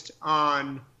focused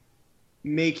on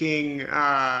making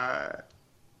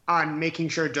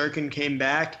sure Durkin came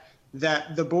back,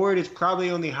 that the board is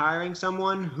probably only hiring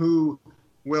someone who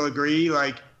will agree,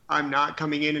 like, I'm not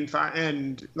coming in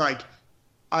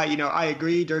I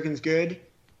agree, Durkin's good.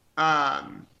 I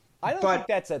don't think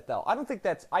that's it, though.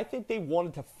 I think they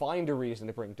wanted to find a reason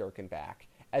to bring Durkin back,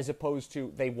 as opposed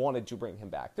to they wanted to bring him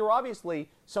back. There were obviously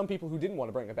some people who didn't want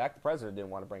to bring him back. The president didn't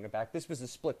want to bring him back. This was a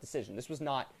split decision. This was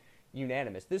not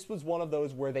unanimous. This was one of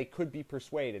those where they could be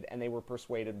persuaded, and they were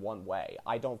persuaded one way.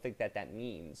 I don't think that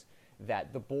means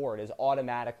that the board is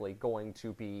automatically going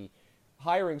to be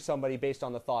hiring somebody based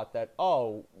on the thought that,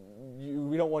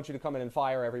 we don't want you to come in and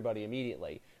fire everybody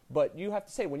immediately. But you have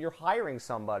to say, when you're hiring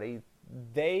somebody,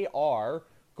 they are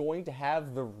going to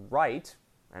have the right,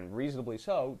 and reasonably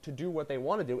so, to do what they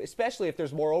want to do, especially if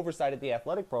there's more oversight at the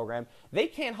athletic program. They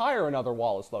can't hire another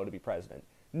Wallace Lowe to be president.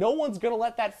 No one's going to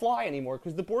let that fly anymore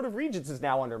because the Board of Regents is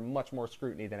now under much more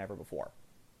scrutiny than ever before.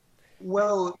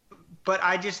 Well, but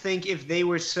I just think if they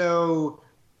were so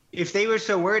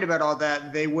worried about all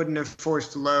that, they wouldn't have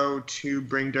forced Lowe to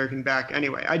bring Durkin back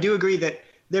anyway. I do agree that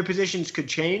their positions could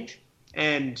change,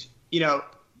 and,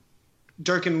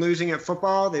 Durkin losing at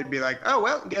football, they'd be like, oh,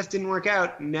 well, guess didn't work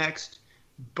out, next.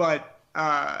 But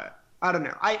I don't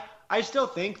know. I still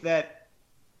think that,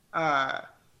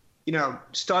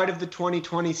 start of the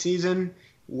 2020 season,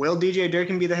 will DJ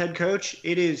Durkin be the head coach?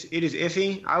 It is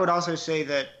iffy. I would also say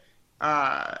that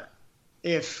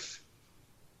if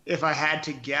I had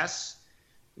to guess,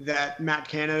 that Matt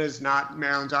Canada is not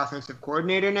Maryland's offensive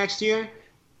coordinator next year,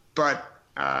 but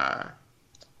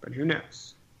who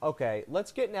knows? Okay,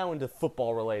 let's get now into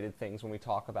football-related things when we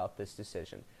talk about this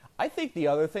decision. I think the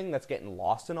other thing that's getting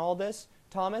lost in all this,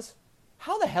 Thomas,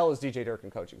 how the hell is DJ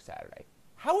Durkin coaching Saturday?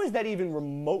 How is that even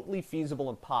remotely feasible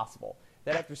and possible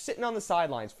that after sitting on the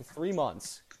sidelines for 3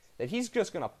 months, that he's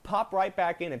just going to pop right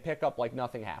back in and pick up like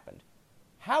nothing happened?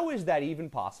 How is that even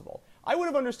possible? I would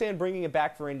have understood bringing it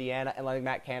back for Indiana and letting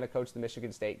Matt Canada coach the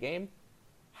Michigan State game.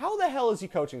 How the hell is he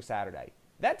coaching Saturday?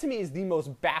 That, to me, is the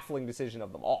most baffling decision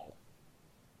of them all.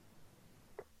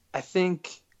 I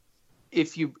think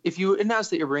if you announce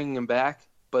that you're bringing him back,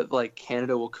 but like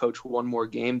Canada will coach one more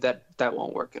game, that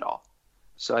won't work at all.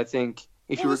 So I think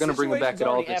if you were going to bring him back at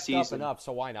all this season, up,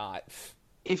 so why not?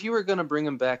 If you were going to bring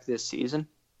him back this season,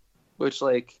 which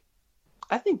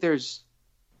I think there's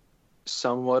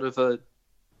somewhat of an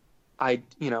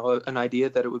idea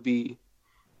that it would be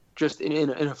just in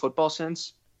a football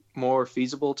sense more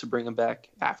feasible to bring him back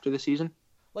after the season.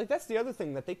 That's the other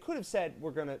thing, that they could have said,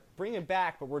 we're going to bring him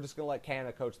back, but we're just going to let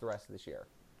Canada coach the rest of this year.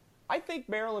 I think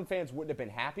Maryland fans wouldn't have been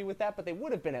happy with that, but they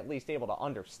would have been at least able to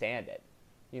understand it.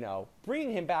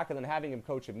 Bringing him back and then having him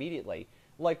coach immediately.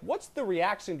 What's the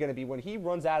reaction going to be when he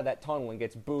runs out of that tunnel and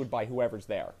gets booed by whoever's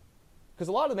there? Because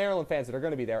a lot of Maryland fans that are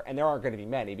going to be there, and there aren't going to be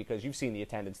many because you've seen the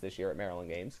attendance this year at Maryland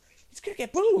games, he's going to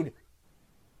get booed.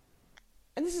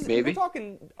 And this is, maybe. We're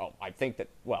talking, I think that,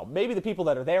 maybe the people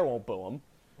that are there won't boo him.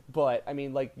 But,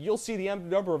 you'll see the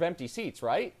number of empty seats,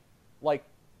 right?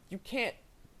 You can't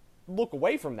look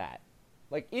away from that.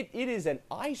 It is an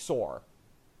eyesore.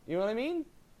 You know what I mean?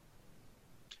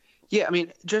 Yeah,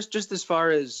 just as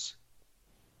far as,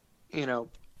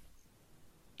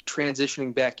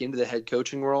 transitioning back into the head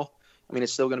coaching role,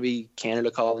 it's still going to be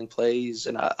Canada calling plays,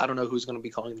 and I don't know who's going to be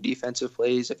calling the defensive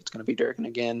plays, if it's going to be Durkin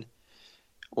again,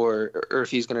 or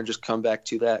if he's going to just come back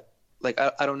to that.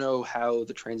 I don't know how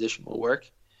the transition will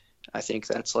work. I think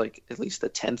that's at least the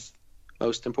 10th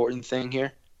most important thing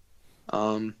here.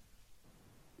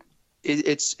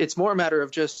 It's more a matter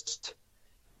of just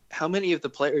how many of the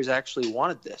players actually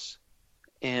wanted this.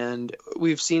 And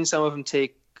we've seen some of them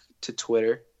take to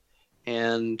Twitter,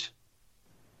 and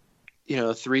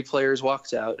 3 players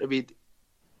walked out.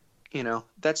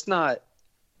 That's not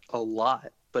a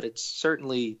lot, but it's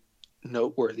certainly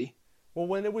noteworthy. Well,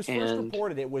 when it was first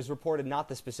reported, it was reported not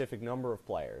the specific number of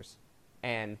players.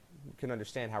 And you can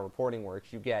understand how reporting works.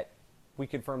 We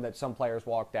confirmed that some players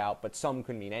walked out, but some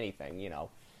could mean anything,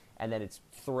 and then it's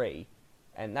 3.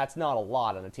 And that's not a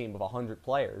lot on a team of 100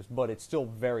 players, but it's still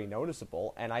very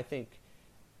noticeable. And I think,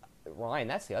 Ryan,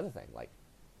 that's the other thing.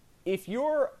 If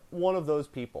you're one of those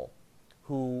people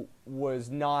who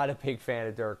was not a big fan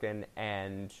of Durkin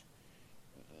and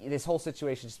this whole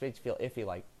situation just makes you feel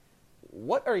iffy,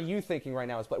 what are you thinking right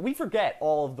now? We forget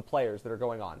all of the players that are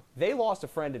going on. They lost a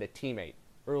friend and a teammate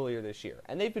earlier this year,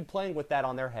 and they've been playing with that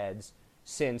on their heads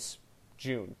since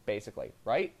June, basically,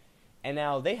 right? And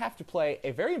now they have to play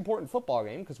a very important football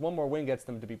game because one more win gets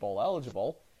them to be bowl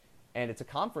eligible, and it's a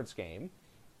conference game,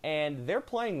 and they're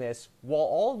playing this while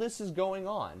all this is going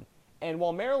on. And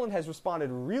while Maryland has responded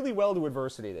really well to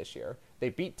adversity this year, they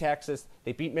beat Texas,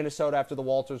 they beat Minnesota after the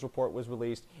Walters report was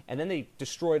released, and then they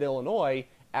destroyed Illinois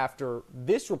after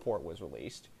this report was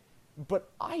released.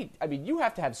 But you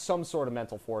have to have some sort of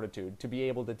mental fortitude to be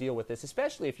able to deal with this,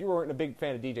 especially if you weren't a big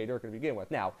fan of DJ Durkin to begin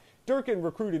with. Now, Durkin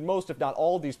recruited most, if not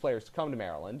all, of these players to come to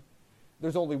Maryland.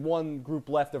 There's only one group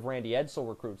left of Randy Edsall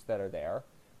recruits that are there.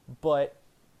 But,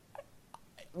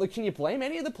 can you blame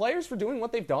any of the players for doing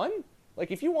what they've done?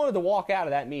 If you wanted to walk out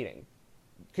of that meeting,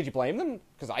 could you blame them?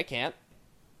 Because I can't.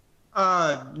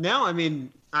 No,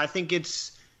 I think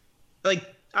it's,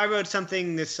 I wrote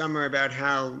something this summer about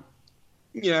how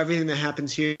everything that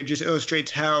happens here just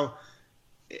illustrates how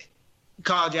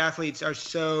college athletes are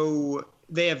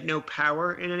they have no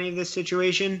power in any of this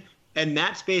situation. And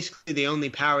that's basically the only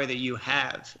power that you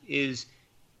have, is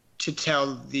to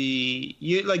tell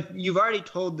you've already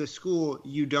told the school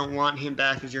you don't want him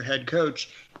back as your head coach.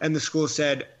 And the school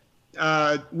said,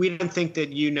 we don't think that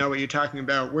you know what you're talking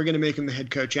about. We're going to make him the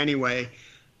head coach anyway.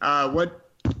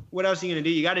 What else are you going to do?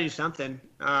 You got to do something.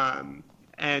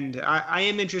 And I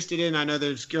am interested I know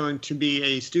there's going to be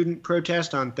a student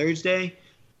protest on Thursday.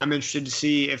 I'm interested to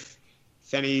see if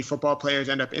any football players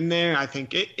end up in there. I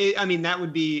think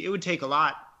it would take a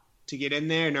lot to get in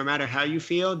there, no matter how you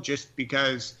feel, just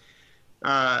because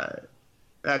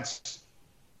that's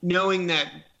knowing that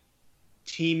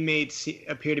teammates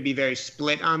appear to be very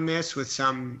split on this, with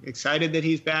some excited that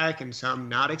he's back and some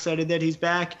not excited that he's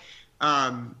back.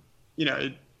 I'd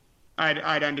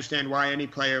understand why any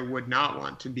player would not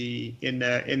want to be in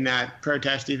that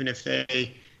protest, even if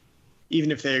they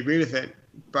agree with it.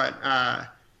 But I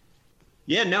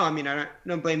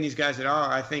don't blame these guys at all.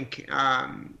 I think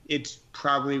it's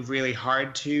probably really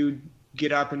hard to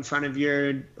get up in front of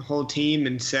your whole team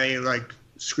and say, like,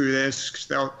 screw this,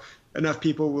 because enough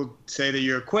people will say that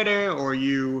you're a quitter, or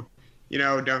you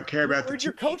don't care about the team.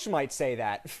 Your coach might say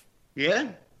that. Yeah,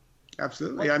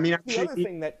 absolutely. The other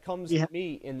thing that comes to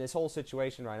me in this whole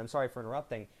situation, Ryan, I'm sorry for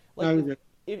interrupting.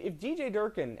 If DJ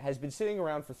Durkin has been sitting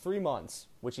around for 3 months,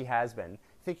 which he has been,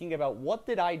 thinking about what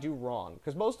did I do wrong?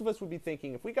 Because most of us would be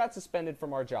thinking, if we got suspended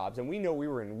from our jobs and we know we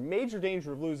were in major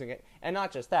danger of losing it, and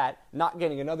not just that, not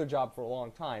getting another job for a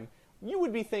long time, you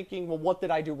would be thinking, well, what did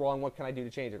I do wrong? What can I do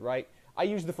to change it, right? I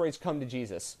use the phrase come to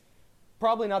Jesus.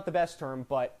 Probably not the best term,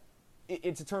 but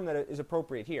it's a term that is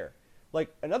appropriate here.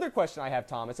 Like, another question I have,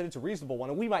 Thomas, and it's a reasonable one,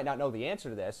 and we might not know the answer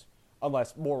to this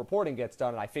unless more reporting gets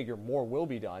done, and I figure more will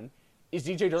be done. Is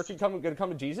DJ Durkin going to come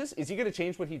to Jesus? Is he going to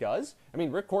change what he does? I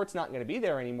mean, Rick Court's not going to be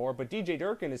there anymore, but DJ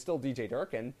Durkin is still DJ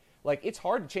Durkin. Like, it's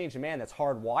hard to change a man that's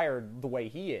hardwired the way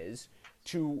he is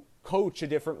to coach a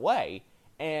different way.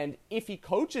 And if he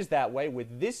coaches that way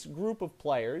with this group of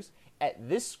players at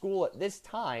this school at this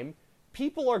time,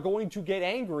 people are going to get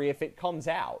angry if it comes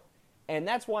out. And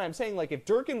that's why I'm saying, like, if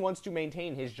Durkin wants to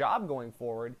maintain his job going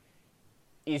forward,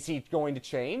 is he going to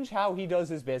change how he does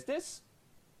his business?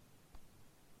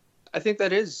 I think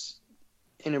that is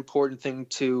an important thing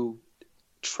to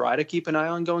try to keep an eye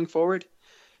on going forward.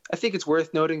 I think it's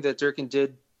worth noting that Durkin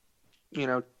did,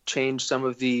 change some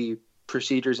of the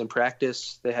procedures in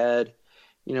practice. They had,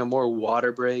 more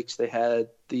water breaks. They had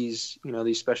these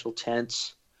special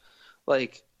tents.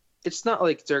 Like, it's not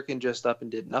like Durkin just up and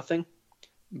did nothing,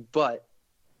 but,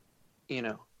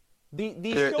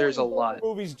 there's a lot.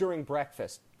 Movies during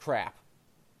breakfast crap.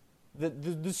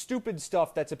 The stupid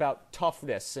stuff that's about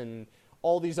toughness and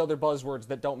all these other buzzwords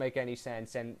that don't make any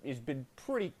sense and has been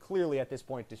pretty clearly at this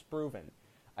point disproven.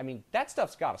 I mean, that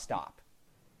stuff's got to stop.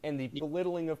 And the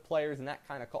belittling of players and that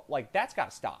kind of that's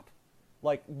got to stop.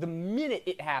 Like, the minute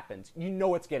it happens,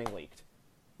 it's getting leaked,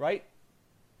 right?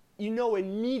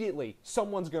 Immediately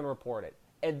someone's going to report it.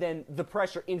 And then the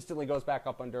pressure instantly goes back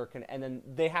up on Durkin, and then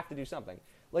they have to do something.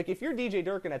 Like, if you're DJ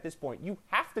Durkin at this point, you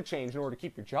have to change in order to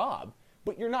keep your job.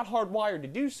 But you're not hardwired to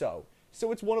do so.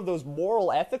 So it's one of those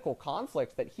moral, ethical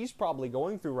conflicts that he's probably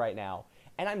going through right now.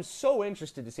 And I'm so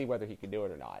interested to see whether he can do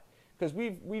it or not. Because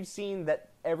we've seen that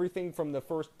everything from the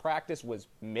first practice was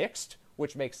mixed,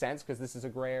 which makes sense because this is a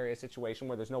gray area situation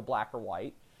where there's no black or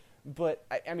white. But,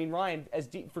 I mean, Ryan,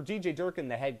 for DJ Durkin,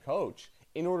 the head coach,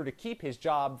 in order to keep his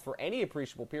job for any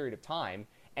appreciable period of time,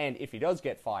 and if he does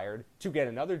get fired, to get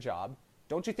another job,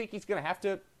 don't you think he's going to have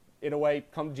to, in a way,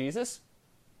 come to Jesus?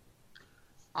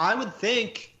 I would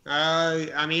think.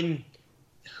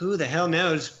 Who the hell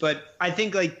knows? But I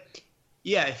think,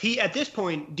 at this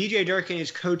point, DJ Durkin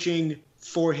is coaching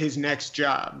for his next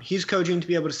job. He's coaching to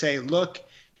be able to say, look,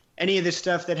 any of this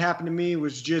stuff that happened to me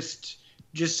was just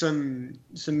some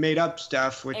made up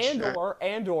stuff. Which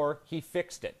or he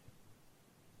fixed it.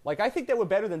 Like, I think that would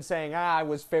be better than saying, I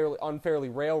was unfairly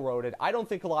railroaded. I don't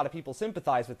think a lot of people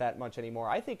sympathize with that much anymore.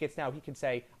 I think it's now he can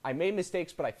say, I made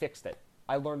mistakes, but I fixed it.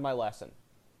 I learned my lesson.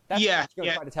 That's what he's going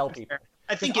to try to tell people.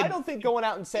 I don't think going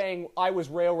out and saying, I was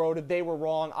railroaded, they were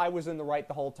wrong, I was in the right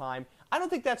the whole time, I don't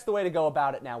think that's the way to go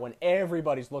about it now when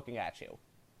everybody's looking at you.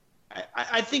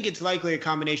 I think it's likely a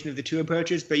combination of the two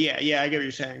approaches, but yeah, I get what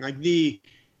you're saying.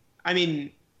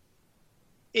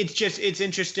 It's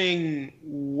interesting.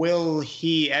 Will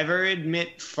he ever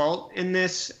admit fault in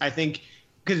this? I think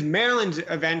because Maryland's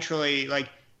eventually,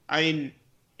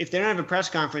 if they don't have a press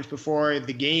conference before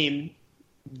the game,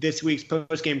 this week's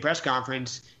post-game press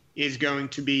conference is going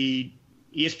to be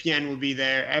ESPN will be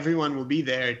there. Everyone will be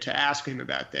there to ask him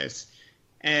about this.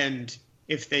 And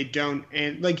if they don't,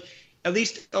 and like at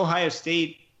least Ohio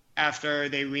State, after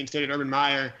they reinstated Urban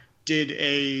Meyer, did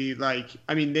they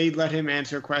let him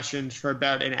answer questions for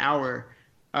about an hour.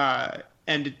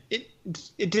 And it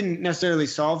didn't necessarily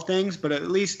solve things, but at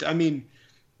least, I mean,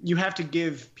 you have to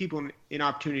give people an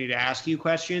opportunity to ask you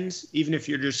questions, even if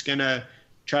you're just going to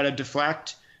try to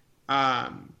deflect.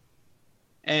 And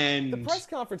the press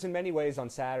conference in many ways on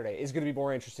Saturday is going to be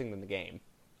more interesting than the game.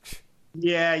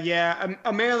 Yeah.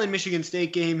 A Maryland-Michigan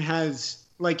State game has,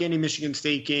 like any Michigan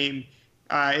State game,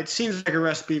 it seems like a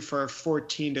recipe for a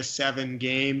 14-7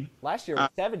 game. Last year it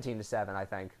was 17-7, I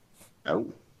think.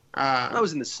 Oh. That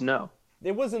was in the snow.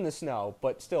 It was in the snow,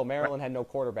 but still, Maryland had no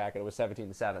quarterback, and it was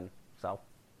 17-7. So,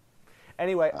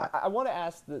 anyway, I want to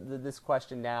ask this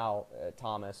question now,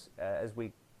 Thomas, as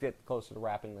we get closer to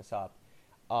wrapping this up.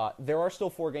 There are still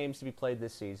 4 games to be played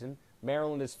this season.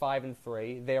 Maryland is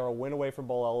 5-3. They are a win away from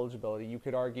bowl eligibility. You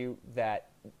could argue that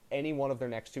any one of their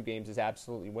next 2 games is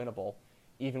absolutely winnable,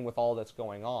 even with all that's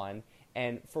going on.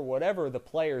 And for whatever the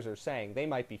players are saying, they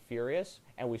might be furious.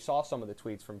 And we saw some of the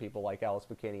tweets from people like Ellis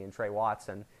McKinney and Trey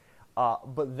Watson.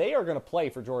 But they are going to play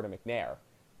for Jordan McNair.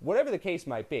 Whatever the case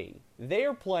might be, they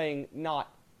are playing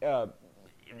not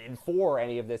for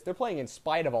any of this. They're playing in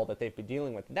spite of all that they've been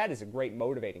dealing with. That is a great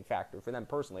motivating factor for them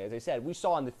personally. As I said, we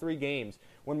saw in the 3 games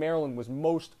when Maryland was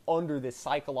most under this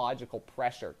psychological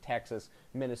pressure, Texas,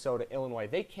 Minnesota, Illinois,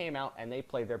 they came out and they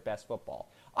played their best football.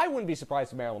 I wouldn't be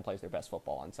surprised if Maryland plays their best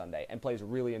football on Sunday and plays a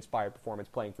really inspired performance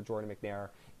playing for Jordan McNair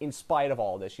in spite of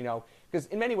all this, because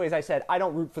in many ways I said I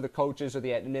don't root for the coaches or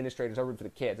the administrators, I root for the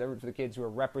kids. I root for the kids who are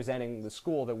representing the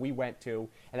school that we went to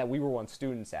and that we were once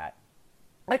students at.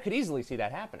 I could easily see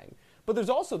that happening. But there's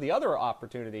also the other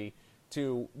opportunity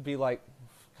to be like,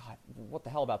 God, what the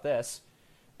hell about this?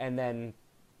 And then,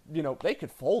 they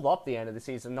could fold up the end of the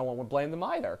season. No one would blame them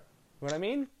either. You know what I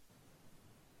mean?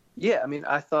 Yeah, I mean,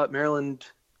 I thought Maryland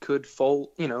could fold,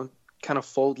 kind of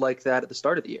fold like that at the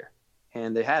start of the year,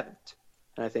 and they haven't.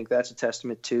 And I think that's a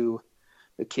testament to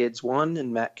the kids, 1,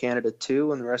 and Matt Canada,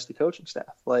 2, and the rest of the coaching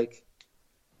staff. Like,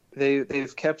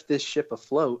 they've kept this ship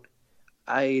afloat.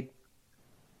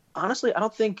 Honestly, I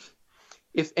don't think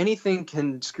if anything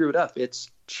can screw it up,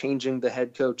 it's changing the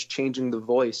head coach, changing the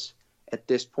voice at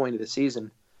this point of the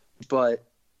season. But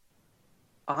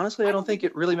honestly, I don't think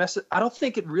it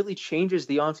really changes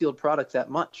the on-field product that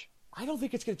much. I don't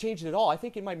think it's going to change it at all. I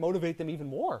think it might motivate them even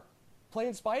more. Play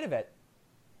in spite of it.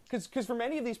 Because for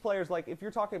many of these players, like if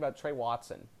you're talking about Trey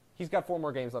Watson, he's got 4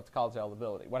 more games left to college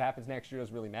eligibility. What happens next year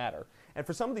doesn't really matter. And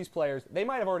for some of these players, they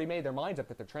might have already made their minds up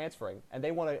that they're transferring, and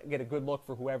they want to get a good look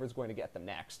for whoever's going to get them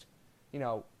next.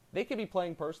 They could be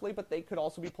playing personally, but they could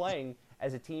also be playing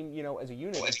as a team, as a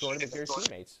unit with Jordan McNair's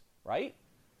teammates, right?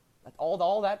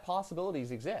 All that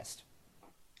possibilities exist.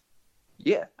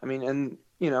 Yeah, I mean, and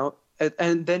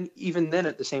then even then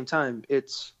at the same time,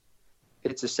 it's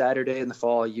a Saturday in the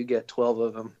fall. You get 12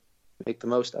 of them. Make the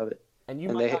most of it. And you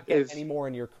might not get any more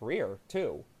in your career,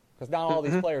 too, because not all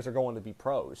these players are going to be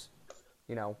pros,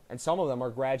 and some of them are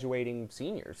graduating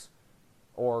seniors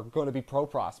or going to be pro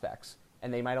prospects,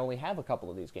 and they might only have a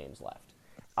couple of these games left.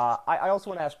 I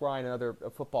also want to ask Ryan another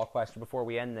football question before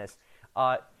we end this.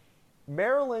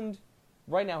 Maryland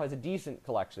right now has a decent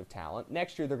collection of talent.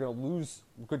 Next year they're going to lose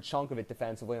a good chunk of it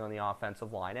defensively on the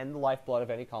offensive line, and the lifeblood of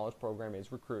any college program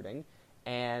is recruiting.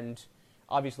 And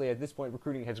obviously at this point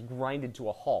recruiting has grinded to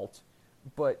a halt.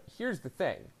 But here's the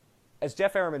thing. As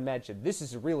Jeff Ehrman mentioned, this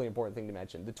is a really important thing to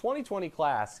mention. The 2020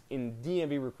 class in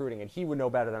DMV recruiting, and he would know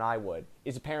better than I would,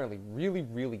 is apparently really,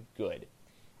 really good.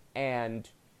 And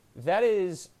that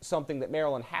is something that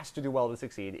Maryland has to do well to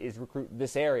succeed, is recruit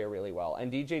this area really well.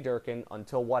 And DJ Durkin,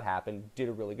 until what happened, did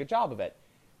a really good job of it.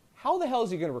 How the hell is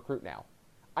he going to recruit now?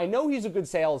 I know he's a good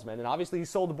salesman, and obviously he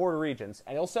sold the Board of Regents,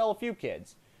 and he'll sell a few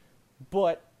kids.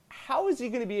 But how is he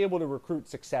going to be able to recruit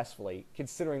successfully,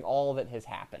 considering all that has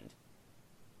happened?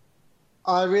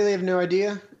 I really have no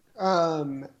idea.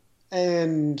 And,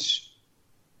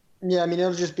 yeah, I mean,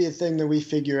 it'll just be a thing that we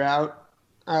figure out.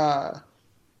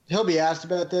 He'll be asked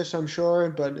about this, I'm sure,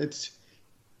 but it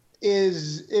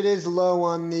is low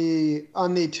on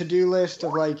the to-do list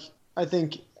of, like, I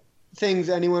think things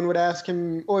anyone would ask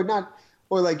him, or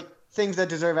like things that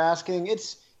deserve asking.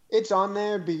 It's on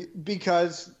there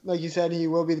because, like you said, he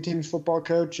will be the team's football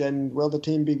coach, and will the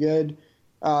team be good?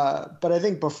 But I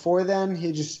think before then,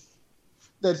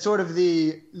 that sort of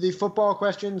the football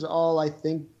questions all I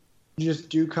think just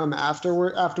do come after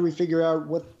we figure out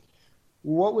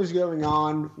what was going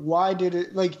on. Why did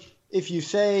it, like, if you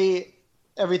say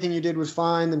everything you did was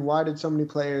fine, then why did so many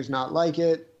players not like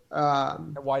it?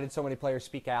 Why did so many players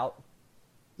speak out?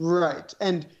 Right.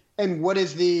 And what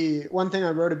is the one thing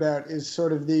I wrote about is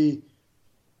sort of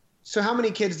so how many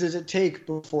kids does it take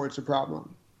before it's a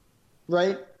problem?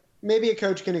 Right? Maybe a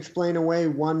coach can explain away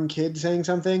one kid saying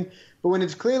something, but when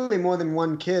it's clearly more than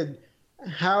one kid,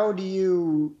 how do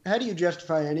you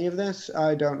justify any of this?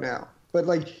 I don't know. But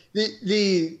like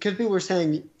because people were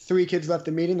saying 3 kids left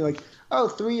the meeting, they're like, oh,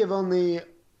 3 of only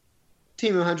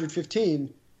team of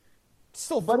 115.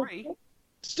 Still 3.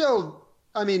 Still,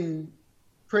 I mean,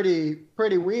 pretty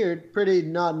weird, pretty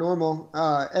not normal.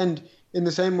 And in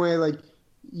the same way, like,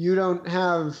 you don't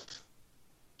have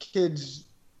kids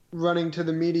running to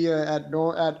the media at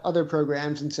other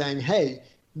programs and saying, "Hey,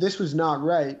 this was not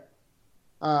right."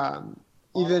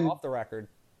 Even off the record.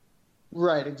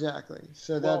 Right, exactly.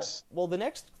 So that's the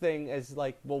next thing is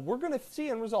like, we're going to see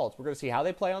in results. We're going to see how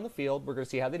they play on the field. We're going to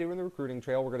see how they do in the recruiting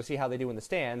trail. We're going to see how they do in the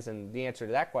stands. And the answer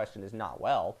to that question is not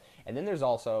well. And then there's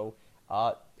also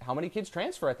how many kids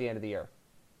transfer at the end of the year.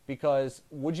 Because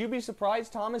would you be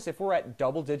surprised, Thomas, if we're at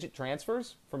double-digit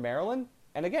transfers from Maryland?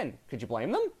 And again, could you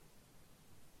blame them?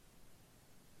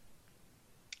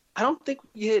 I don't think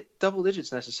we hit double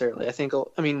digits necessarily.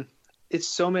 I mean, it's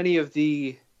so many of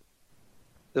the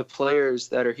players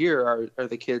that are here are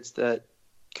the kids that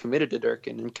committed to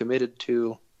Durkin and committed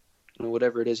to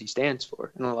whatever it is he stands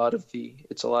for. And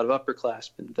it's a lot of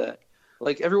upperclassmen that,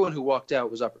 like, everyone who walked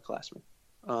out was upperclassmen,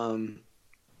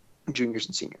 juniors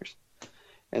and seniors.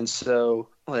 And so,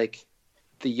 like,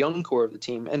 the young core of the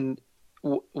team and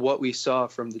what we saw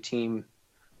from the team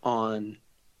on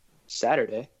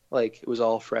Saturday, like, it was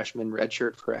all freshmen,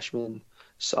 redshirt freshmen,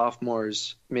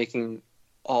 sophomores making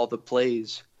all the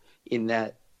plays in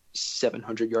that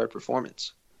 700-yard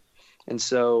performance. And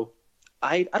so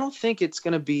I don't think it's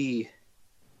going to be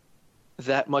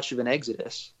that much of an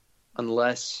exodus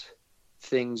unless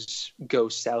things go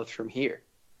south from here.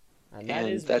 And that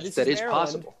is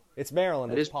possible. It's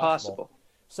Maryland. It is possible.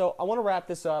 So I want to wrap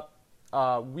this up.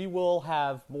 We will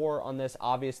have more on this,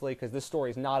 obviously, because this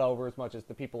story is not over as much as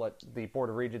the people at the Board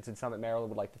of Regents in Summit, Maryland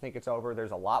would like to think it's over.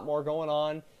 There's a lot more going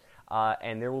on,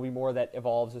 and there will be more that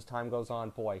evolves as time goes on.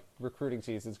 Boy, recruiting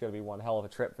season is going to be one hell of a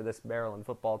trip for this Maryland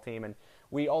football team. And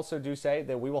we also do say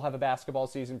that we will have a basketball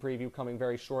season preview coming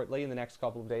very shortly in the next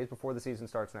couple of days before the season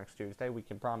starts next Tuesday. We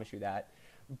can promise you that.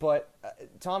 But,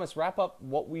 Thomas, wrap up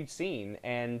what we've seen.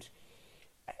 And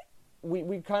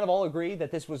we kind of all agree that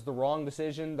this was the wrong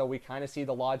decision, though we kind of see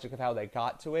the logic of how they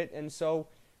got to it. And so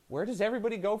where does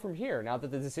everybody go from here? Now that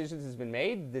the decision has been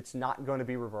made, it's not going to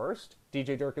be reversed.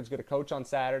 DJ Durkin's going to coach on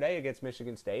Saturday against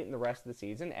Michigan State and the rest of the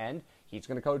season, and he's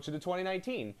going to coach into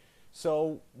 2019.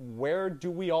 So where do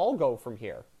we all go from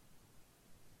here?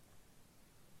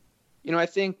 I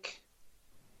think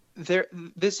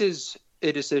this is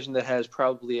a decision that has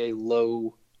probably a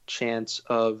low chance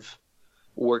of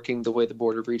working the way the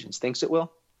Board of Regents thinks it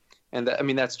will. And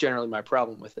that's generally my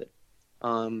problem with it.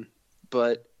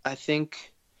 But I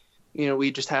think,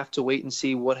 we just have to wait and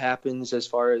see what happens as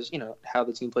far as, how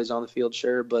the team plays on the field,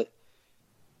 sure. But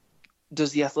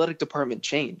does the athletic department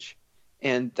change?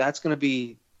 And that's going to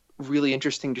be really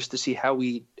interesting just to see how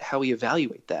we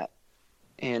evaluate that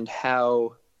and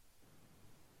how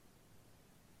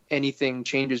anything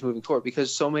changes moving forward,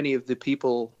 because so many of the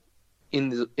people in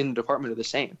the department are the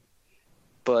same.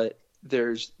 But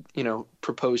there's,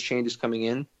 proposed changes coming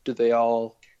in. Do they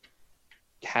all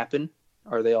happen?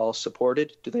 Are they all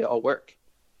supported? Do they all work?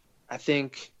 I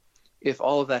think if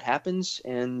all of that happens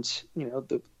and,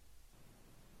 the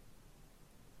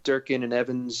Durkin and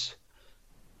Evans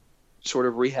sort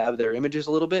of rehab their images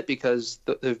a little bit because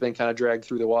they've been kind of dragged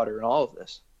through the water in all of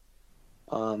this,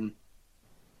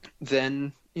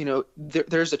 then,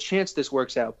 there's a chance this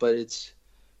works out, but it's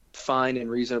fine and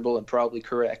reasonable and probably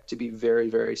correct to be very,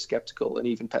 very skeptical and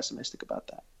even pessimistic about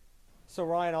that. So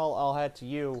Ryan, I'll head to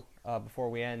you before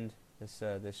we end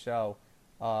this show.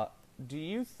 Do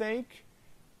you think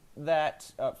that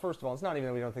first of all, it's not even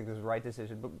that we don't think this is the right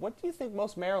decision, but what do you think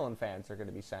most Maryland fans are going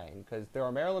to be saying? Because there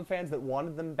are Maryland fans that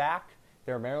wanted them back.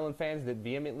 There are Maryland fans that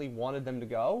vehemently wanted them to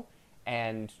go,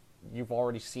 and you've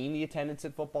already seen the attendance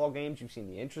at football games. You've seen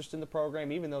the interest in the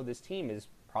program, even though this team is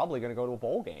probably going to go to a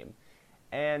bowl game.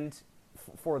 And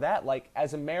for that, like,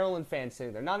 as a Maryland fan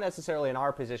sitting there, not necessarily in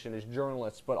our position as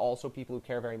journalists, but also people who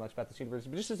care very much about this university,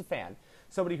 but just as a fan,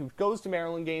 somebody who goes to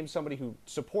Maryland games, somebody who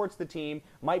supports the team,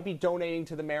 might be donating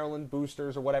to the Maryland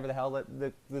boosters or whatever the hell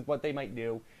what they might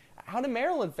do. How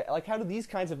do these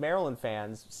kinds of Maryland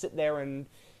fans sit there and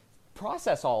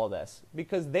process all of this?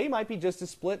 Because they might be just as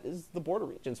split as the Board of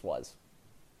Regents was.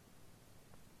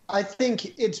 I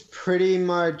think it's pretty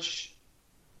much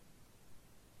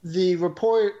the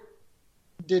report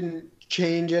didn't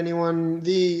change anyone.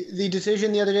 The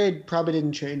decision the other day probably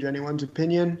didn't change anyone's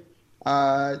opinion.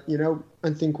 I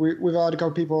think we've all had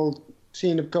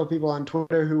seen a couple people on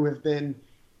Twitter who have been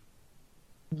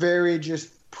very just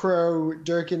pro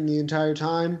Durkin the entire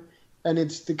time, and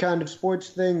it's the kind of sports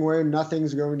thing where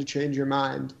nothing's going to change your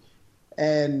mind.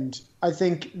 And I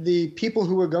think the people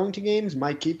who are going to games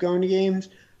might keep going to games.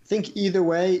 I think either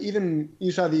way, even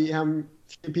you saw how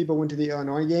few people went to the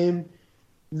Illinois game.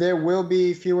 There will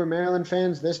be fewer Maryland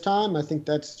fans this time. I think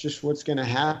that's just what's going to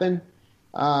happen.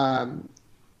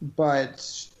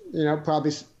 But,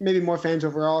 probably maybe more fans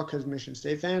overall because Michigan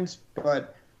State fans.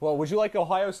 But well, would you like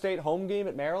Ohio State home game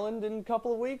at Maryland in a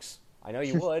couple of weeks? I know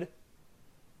you would.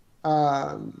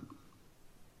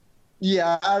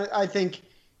 Yeah, I think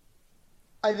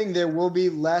there will be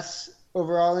less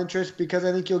overall interest because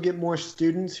I think you'll get more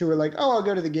students who are like, oh, I'll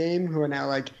go to the game, who are now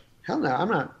like, hell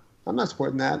no, I'm not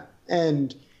supporting that.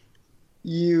 And I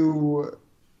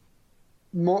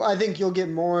think you'll get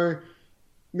more,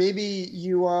 maybe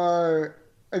you are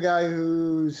a guy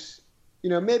who's,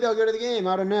 maybe I'll go to the game,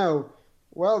 I don't know.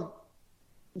 Well,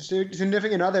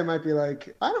 significant other might be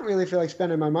like, I don't really feel like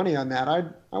spending my money on that. I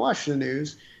watch the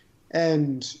news.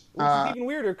 And which is even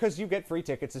weirder because you get free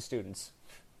tickets as students.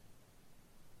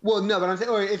 Well, no, but I'm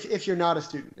saying, or if you're not a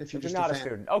student, if you're just not a fan,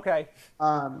 student, okay.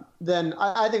 Then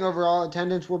I think overall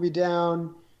attendance will be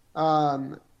down,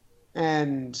 and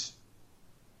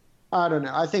I don't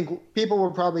know. I think people will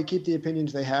probably keep the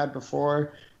opinions they had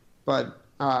before, but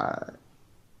I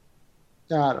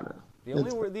don't know.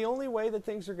 The only way that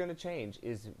things are going to change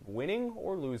is winning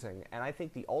or losing, and I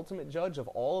think the ultimate judge of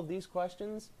all of these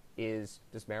questions is,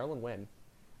 does Maryland win?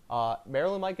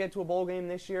 Maryland might get to a bowl game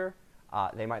this year.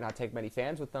 They might not take many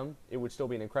fans with them. It would still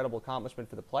be an incredible accomplishment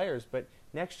for the players. But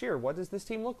next year, what does this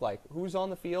team look like? Who's on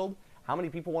the field? How many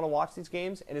people want to watch these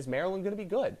games? And is Maryland going to be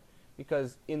good?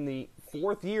 Because in the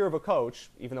fourth year of a coach,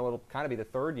 even though it'll kind of be the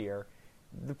third year,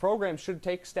 the program should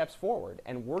take steps forward.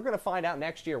 And we're going to find out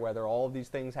next year whether all of these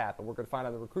things happen. We're going to find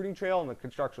out the recruiting trail and the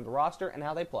construction of the roster and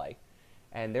how they play.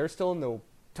 And they're still in the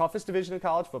toughest division of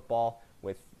college football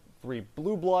with 3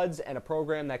 blue bloods and a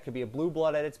program that could be a blue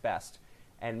blood at its best.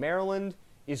 And Maryland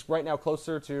is right now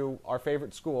closer to our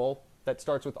favorite school that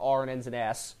starts with R and ends in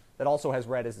S, that also has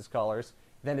red as its colors,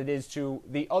 than it is to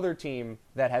the other team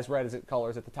that has red as its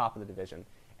colors at the top of the division.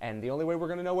 And the only way we're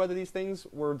going to know whether these things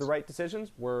were the right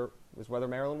decisions is whether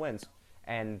Maryland wins.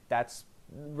 And that's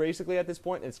basically at this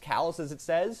point, as callous as it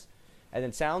says and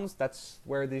it sounds, that's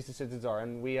where these decisions are.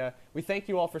 And we thank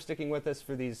you all for sticking with us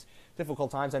for these difficult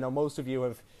times. I know most of you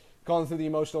have gone through the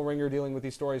emotional ringer dealing with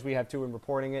these stories. We have too in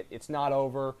reporting it. It's not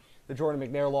over. The Jordan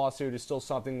McNair lawsuit is still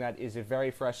something that is a very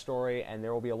fresh story, and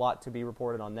there will be a lot to be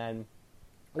reported on then.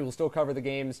 We will still cover the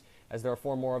games as there are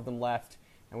 4 more of them left,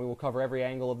 and we will cover every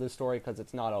angle of this story because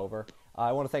it's not over.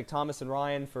 I want to thank Thomas and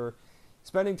Ryan for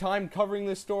spending time covering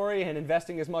this story and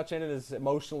investing as much in it as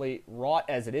emotionally wrought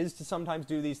as it is to sometimes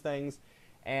do these things,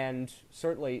 and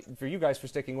certainly for you guys for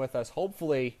sticking with us.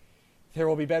 Hopefully there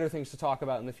will be better things to talk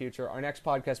about in the future. Our next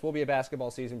podcast will be a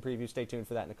basketball season preview. Stay tuned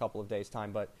for that in a couple of days'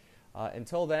 time. But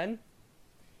until then,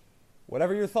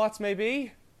 whatever your thoughts may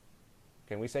be,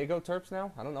 can we say go Terps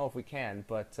now? I don't know if we can,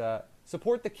 but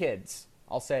support the kids.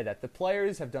 I'll say that. The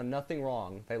players have done nothing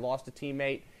wrong. They lost a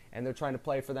teammate, and they're trying to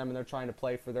play for them, and they're trying to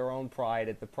play for their own pride,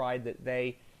 at the pride that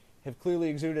they have clearly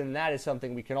exuded, and that is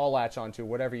something we can all latch onto,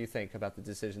 whatever you think about the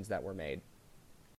decisions that were made.